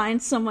you find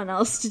someone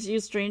else to do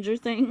Stranger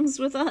Things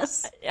with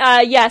us?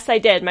 Yes, I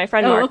did. My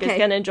friend Mark is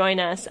going to join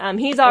us.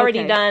 He's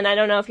already done. I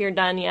don't know if you're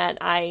done yet.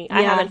 I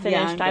haven't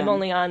finished. I'm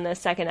only on the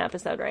 2nd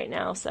episode right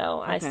now,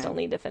 so I still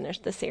need to finish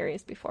the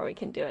series before we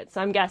can do it. So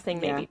I'm guessing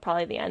maybe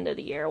probably the end of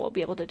the year we'll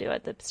be able to do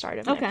it at the start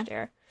of next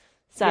year.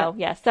 So,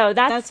 so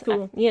that's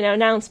cool.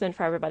 Announcement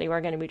for everybody.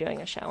 We're going to be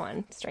doing a show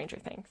on Stranger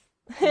Things.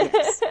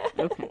 Yes.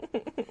 Okay.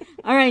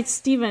 All right,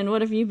 Steven,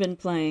 what have you been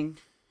playing?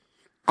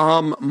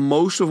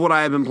 Most of what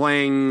I have been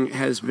playing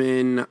has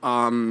been,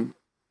 I'm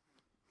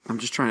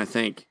just trying to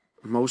think.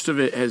 Most of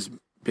it has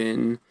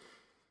been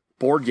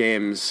board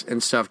games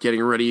and stuff,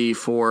 getting ready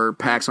for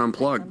PAX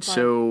Unplugged.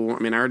 So,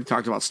 I already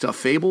talked about Stuffed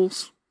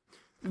Fables,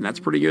 and that's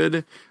pretty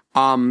good.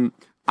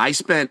 I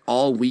spent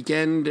all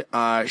weekend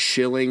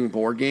shilling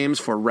board games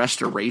for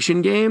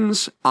Restoration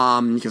Games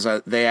because I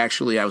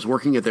was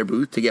working at their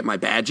booth to get my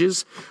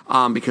badges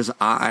because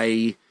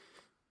I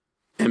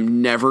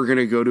am never going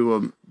to go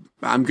to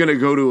I'm going to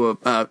go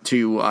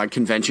to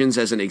conventions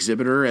as an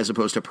exhibitor as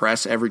opposed to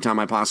press every time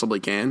I possibly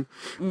can.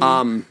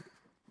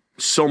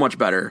 So much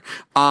better.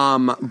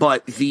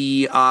 But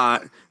the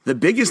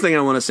biggest thing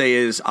I want to say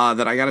is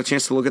that I got a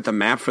chance to look at the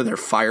map for their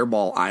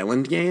Fireball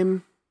Island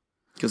game.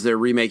 Because they're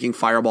remaking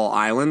Fireball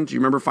Island. Do you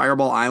remember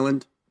Fireball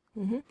Island?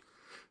 Mm-hmm.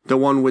 The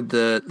one with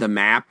the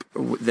map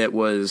that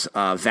was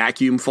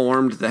vacuum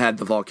formed that had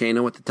the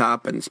volcano at the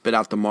top and spit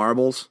out the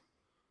marbles?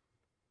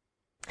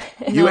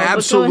 You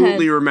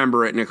absolutely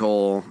remember it,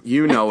 Nicole.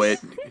 You know it.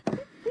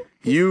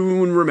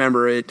 You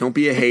remember it. Don't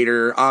be a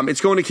hater.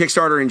 It's going to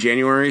Kickstarter in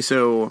January,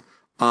 so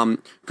go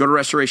to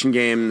Restoration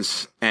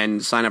Games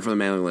and sign up for the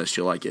mailing list.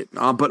 You'll like it.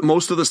 But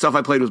most of the stuff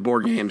I played was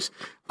board games.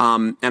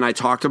 And I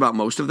talked about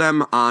most of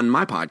them on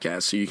my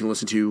podcast. So you can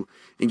listen to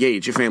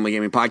Engage, a family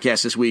gaming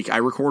podcast this week. I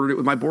recorded it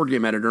with my board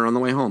game editor on the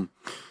way home.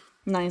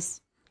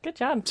 Nice. Good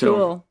job.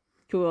 Cool.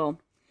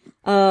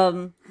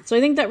 So I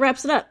think that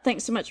wraps it up.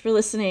 Thanks so much for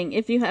listening.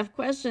 If you have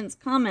questions,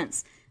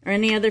 comments, or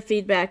any other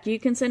feedback, you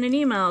can send an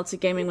email to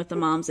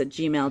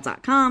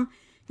gamingwiththemoms@gmail.com.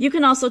 You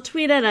can also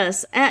tweet at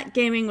us at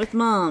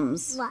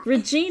gamingwithmoms. What?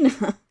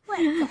 Regina.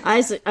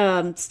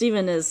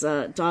 Stephen's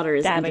daughter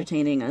is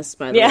entertaining us,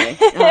 by the way.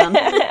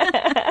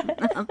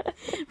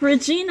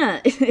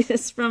 Regina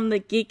is from the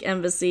Geek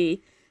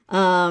Embassy.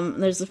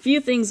 There's a few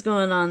things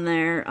going on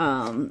there.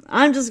 I'm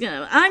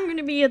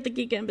gonna be at the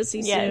Geek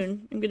Embassy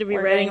soon. I'm gonna be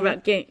writing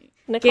about Game of Thrones.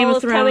 Nicole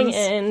is coming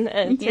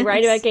in to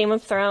write about Game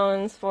of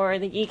Thrones for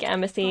the Geek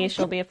Embassy.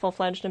 She'll be a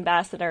full-fledged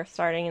ambassador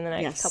starting in the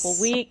next couple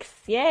weeks.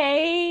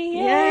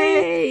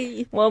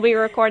 Yay! We'll be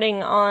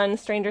recording on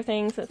Stranger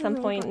Things at some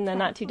point in the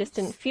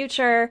not-too-distant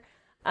future.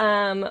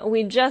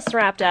 We just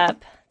wrapped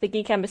up the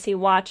Geek Embassy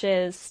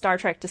watches Star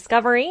Trek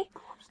Discovery,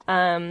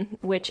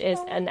 which is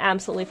an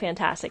absolutely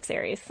fantastic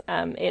series.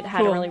 It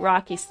had a really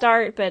rocky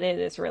start, but it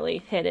has really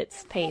hit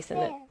its pace.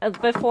 And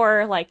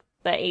before,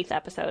 the 8th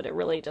episode, it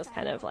really just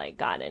kind of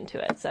got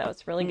into it. So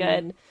it's really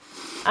good.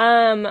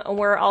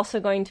 We're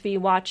also going to be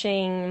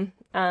watching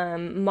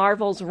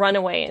Marvel's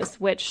Runaways,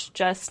 which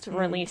just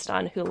released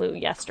on Hulu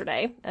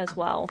yesterday as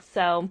well.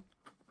 So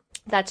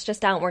that's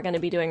just out. We're going to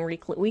be doing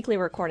weekly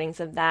recordings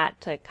of that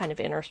to kind of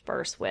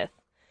intersperse with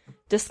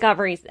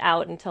Discovery's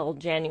out until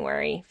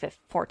January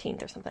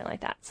 14th or something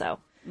like that. So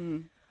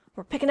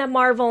we're picking up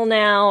Marvel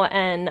now,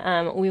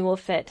 and we will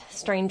fit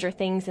Stranger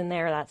Things in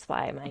there. That's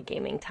why my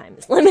gaming time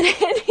is limited,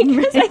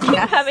 because I keep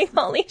having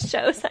all these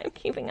shows I'm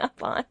keeping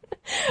up on.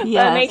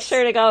 Yes. But make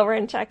sure to go over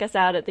and check us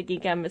out at the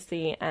Geek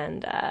Embassy,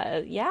 and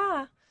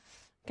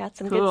got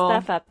some good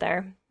stuff up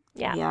there.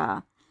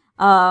 Yeah.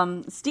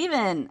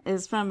 Steven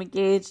is from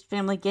Engaged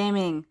Family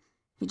Gaming.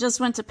 He just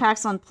went to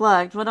PAX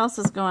Unplugged. What else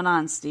is going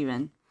on,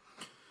 Steven?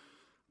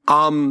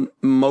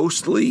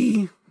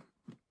 Mostly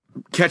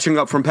catching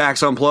up from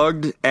PAX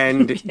Unplugged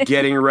and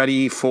getting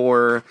ready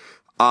for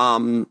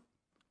the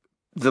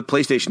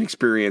PlayStation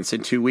experience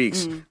in 2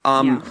 weeks.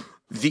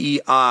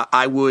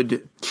 I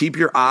would keep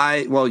your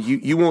eye. Well,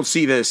 you won't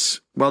see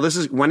this. Well,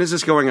 when is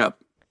this going up?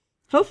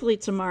 Hopefully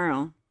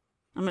tomorrow.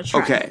 I'm gonna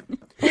try. Okay.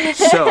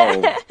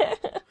 So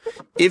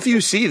if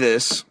you see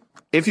this,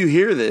 if you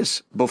hear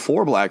this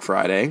before Black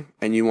Friday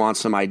and you want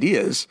some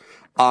ideas,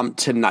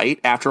 tonight,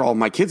 after all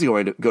my kids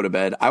go to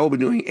bed, I will be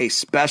doing a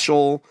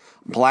special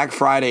Black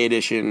Friday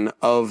edition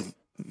of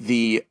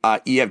the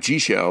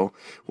EFG show,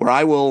 where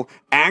I will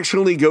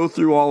actually go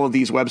through all of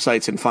these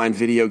websites and find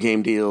video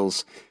game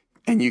deals,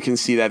 and you can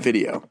see that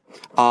video.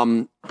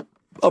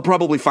 I'll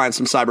probably find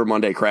some Cyber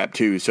Monday crap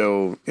too,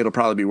 so it'll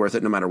probably be worth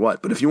it no matter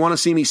what. But if you want to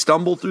see me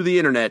stumble through the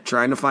internet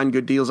trying to find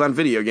good deals on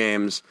video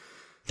games,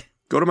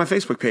 go to my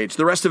Facebook page.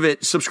 The rest of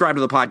it, subscribe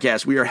to the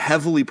podcast. We are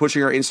heavily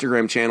pushing our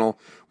Instagram channel.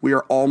 We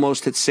are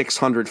almost at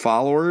 600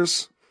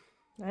 followers.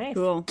 Nice.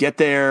 Cool. Get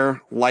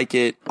there, like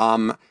it.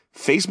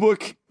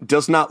 Facebook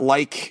does not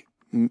like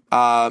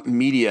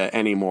media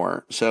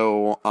anymore,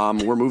 so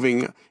we're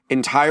moving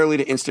entirely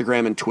to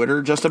Instagram and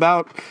Twitter just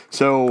about.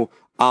 So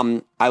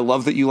I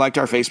love that you liked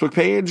our Facebook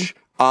page.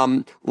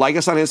 Like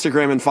us on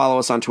Instagram and follow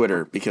us on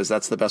Twitter, because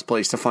that's the best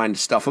place to find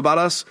stuff about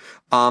us.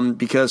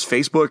 Because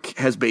Facebook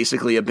has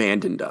basically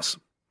abandoned us.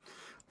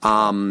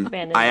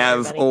 I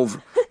have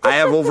over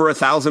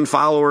 1,000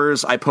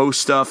 followers. I post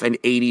stuff and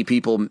 80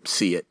 people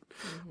see it.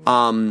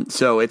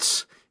 So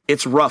it's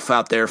rough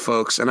out there,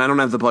 folks, and I don't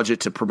have the budget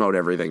to promote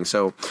everything.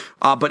 So,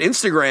 but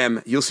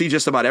Instagram, you'll see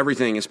just about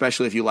everything,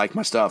 especially if you like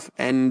my stuff.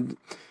 And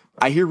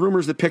I hear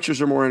rumors that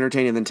pictures are more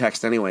entertaining than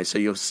text anyway, so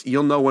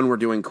you'll know when we're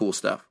doing cool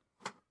stuff.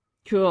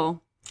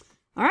 Cool.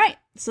 All right,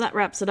 so that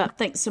wraps it up.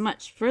 Thanks so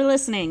much for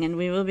listening, and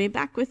we will be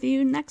back with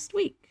you next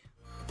week.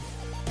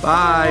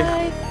 Bye.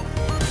 Bye.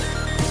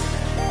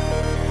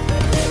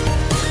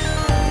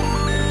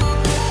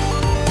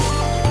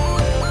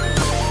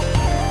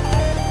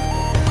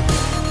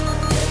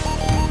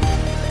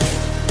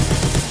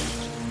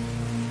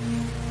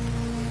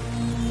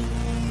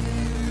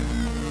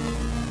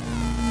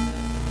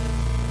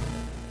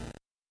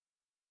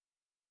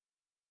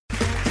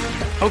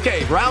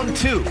 Okay, round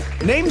two.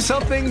 Name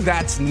something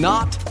that's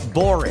not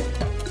boring.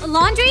 A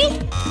laundry?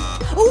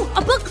 Ooh,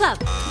 a book club.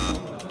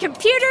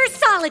 Computer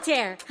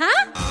solitaire,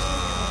 huh?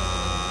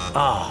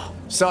 Ah,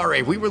 oh,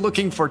 sorry, we were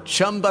looking for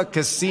Chumba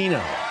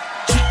Casino.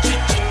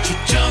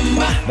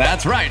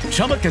 That's right,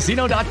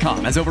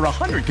 ChumbaCasino.com has over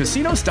 100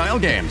 casino-style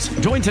games.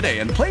 Join today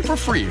and play for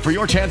free for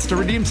your chance to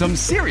redeem some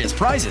serious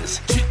prizes.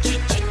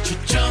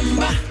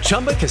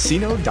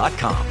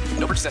 ChumbaCasino.com.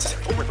 No purchase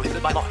necessary. Void where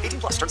prohibited by law.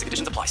 18+ terms and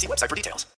conditions apply. See website for details.